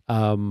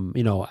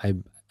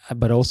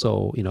 But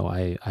also,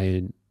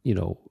 I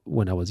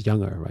when I was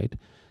younger, right,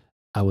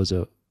 I was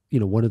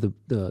one of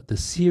the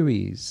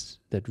series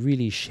that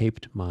really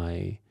shaped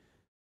my,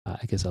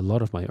 I guess, a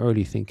lot of my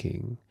early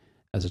thinking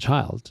as a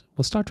child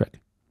was Star Trek,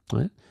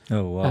 right?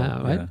 Oh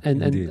wow! Right,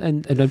 and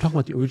I'm talking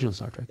about the original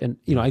Star Trek, and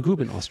I grew up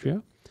in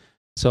Austria,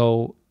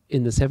 so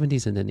in the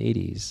 70s and then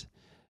 80s,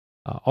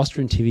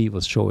 Austrian TV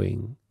was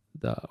showing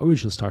the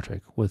original Star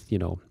Trek with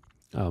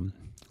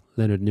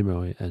Leonard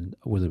Nimoy and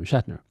William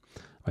Shatner,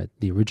 right?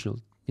 The original,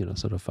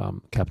 sort of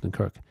Captain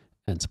Kirk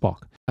and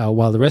Spock.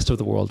 While the rest of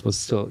the world was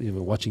still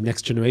watching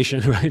Next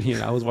Generation, right?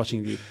 I was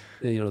watching the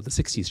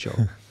 60s show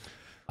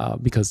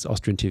because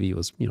Austrian TV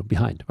was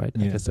behind, right?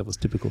 I guess that was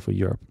typical for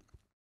Europe.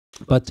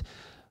 But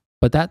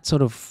that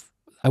sort of,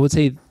 I would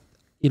say,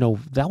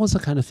 that was the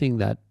kind of thing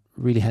that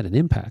really had an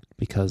impact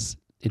because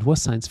it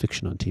was science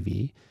fiction on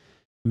TV.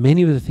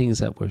 Many of the things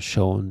that were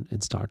shown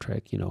in Star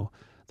Trek,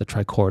 the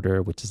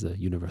tricorder, which is the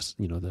universe,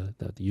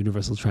 the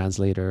universal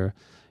translator,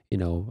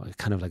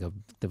 kind of like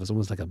there was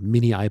almost like a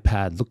mini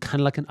iPad, looked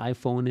kind of like an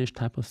iPhone-ish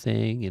type of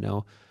thing,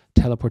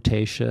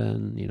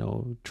 teleportation,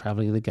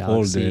 traveling in the galaxy.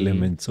 All the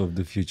elements of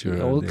the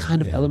future. All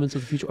kind of elements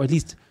of the future, or at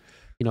least,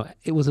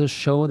 it was a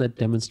show that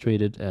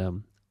demonstrated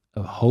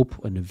a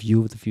hope and a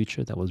view of the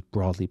future that was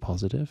broadly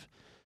positive.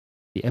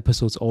 The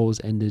episodes always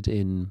ended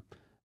in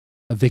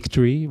a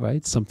victory,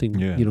 right? Something,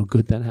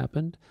 good that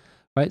happened,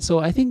 right? So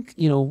I think,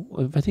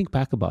 if I think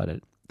back about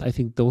it, I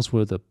think those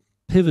were the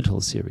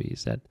pivotal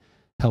series that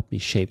helped me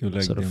shape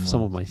sort of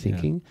some of my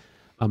thinking.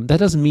 That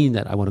doesn't mean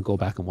that I want to go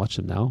back and watch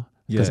them now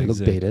because it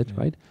looked dated,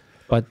 right?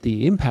 But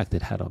the impact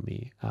it had on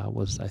me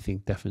was, I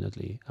think,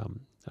 definitely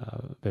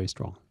very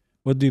strong.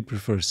 What do you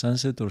prefer,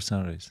 sunset or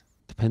sunrise?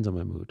 Depends on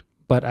my mood.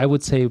 But I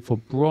would say for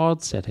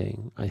broad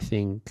setting, I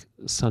think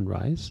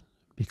sunrise,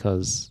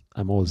 because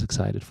I'm always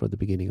excited for the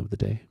beginning of the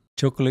day.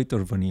 Chocolate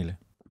or vanilla?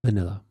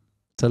 Vanilla.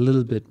 It's a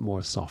little bit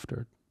more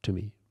softer to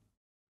me.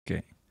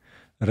 Okay.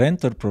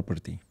 Rent or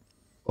property?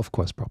 Of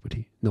course,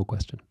 property. No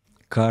question.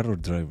 Car or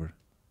driver?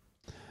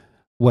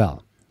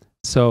 Well,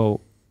 so,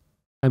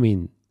 I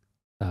mean,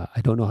 I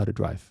don't know how to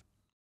drive.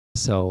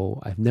 So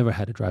I've never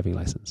had a driving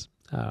license.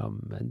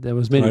 And there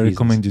was many reasons. I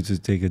recommend you to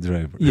take a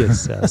driver.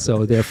 Yes.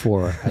 So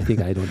therefore, I think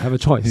I don't have a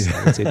choice.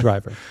 I would say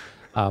driver.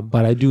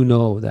 But I do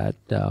know that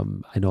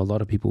I know a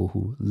lot of people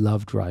who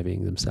love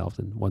driving themselves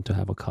and want to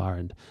have a car,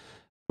 and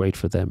great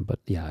for them. But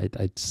yeah,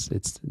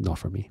 it's not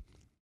for me.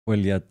 Well,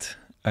 Yat,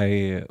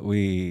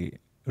 we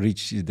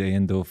reached the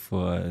end of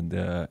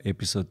the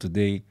episode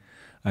today.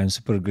 I'm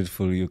super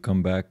grateful you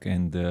come back,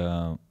 and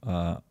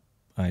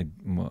I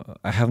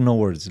have no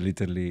words,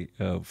 literally,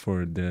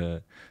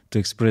 to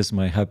express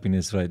my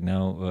happiness right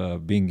now,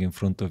 being in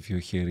front of you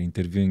here,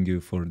 interviewing you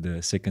for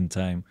the second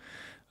time.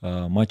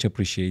 Much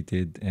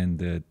appreciated,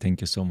 and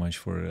thank you so much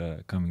for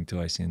coming to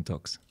ICN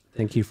Talks.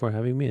 Thank you for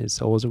having me.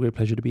 It's always a great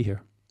pleasure to be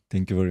here.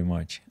 Thank you very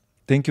much.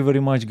 Thank you very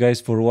much, guys,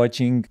 for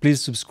watching.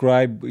 Please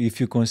subscribe if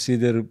you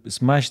consider,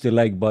 smash the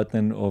like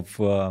button of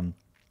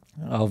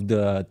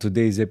the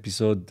today's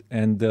episode,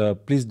 and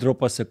please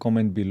drop us a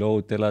comment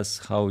below. Tell us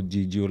how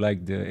did you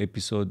like the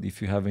episode.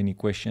 If you have any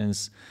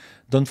questions,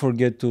 don't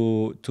forget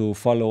to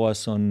follow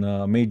us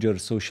on major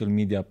social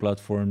media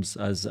platforms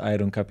as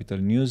Iron Capital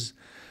News.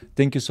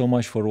 Thank you so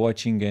much for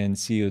watching, and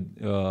see you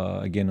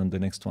again on the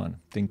next one.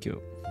 Thank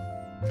you.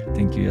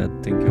 Thank you.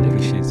 Thank you. I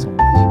appreciate it so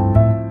much.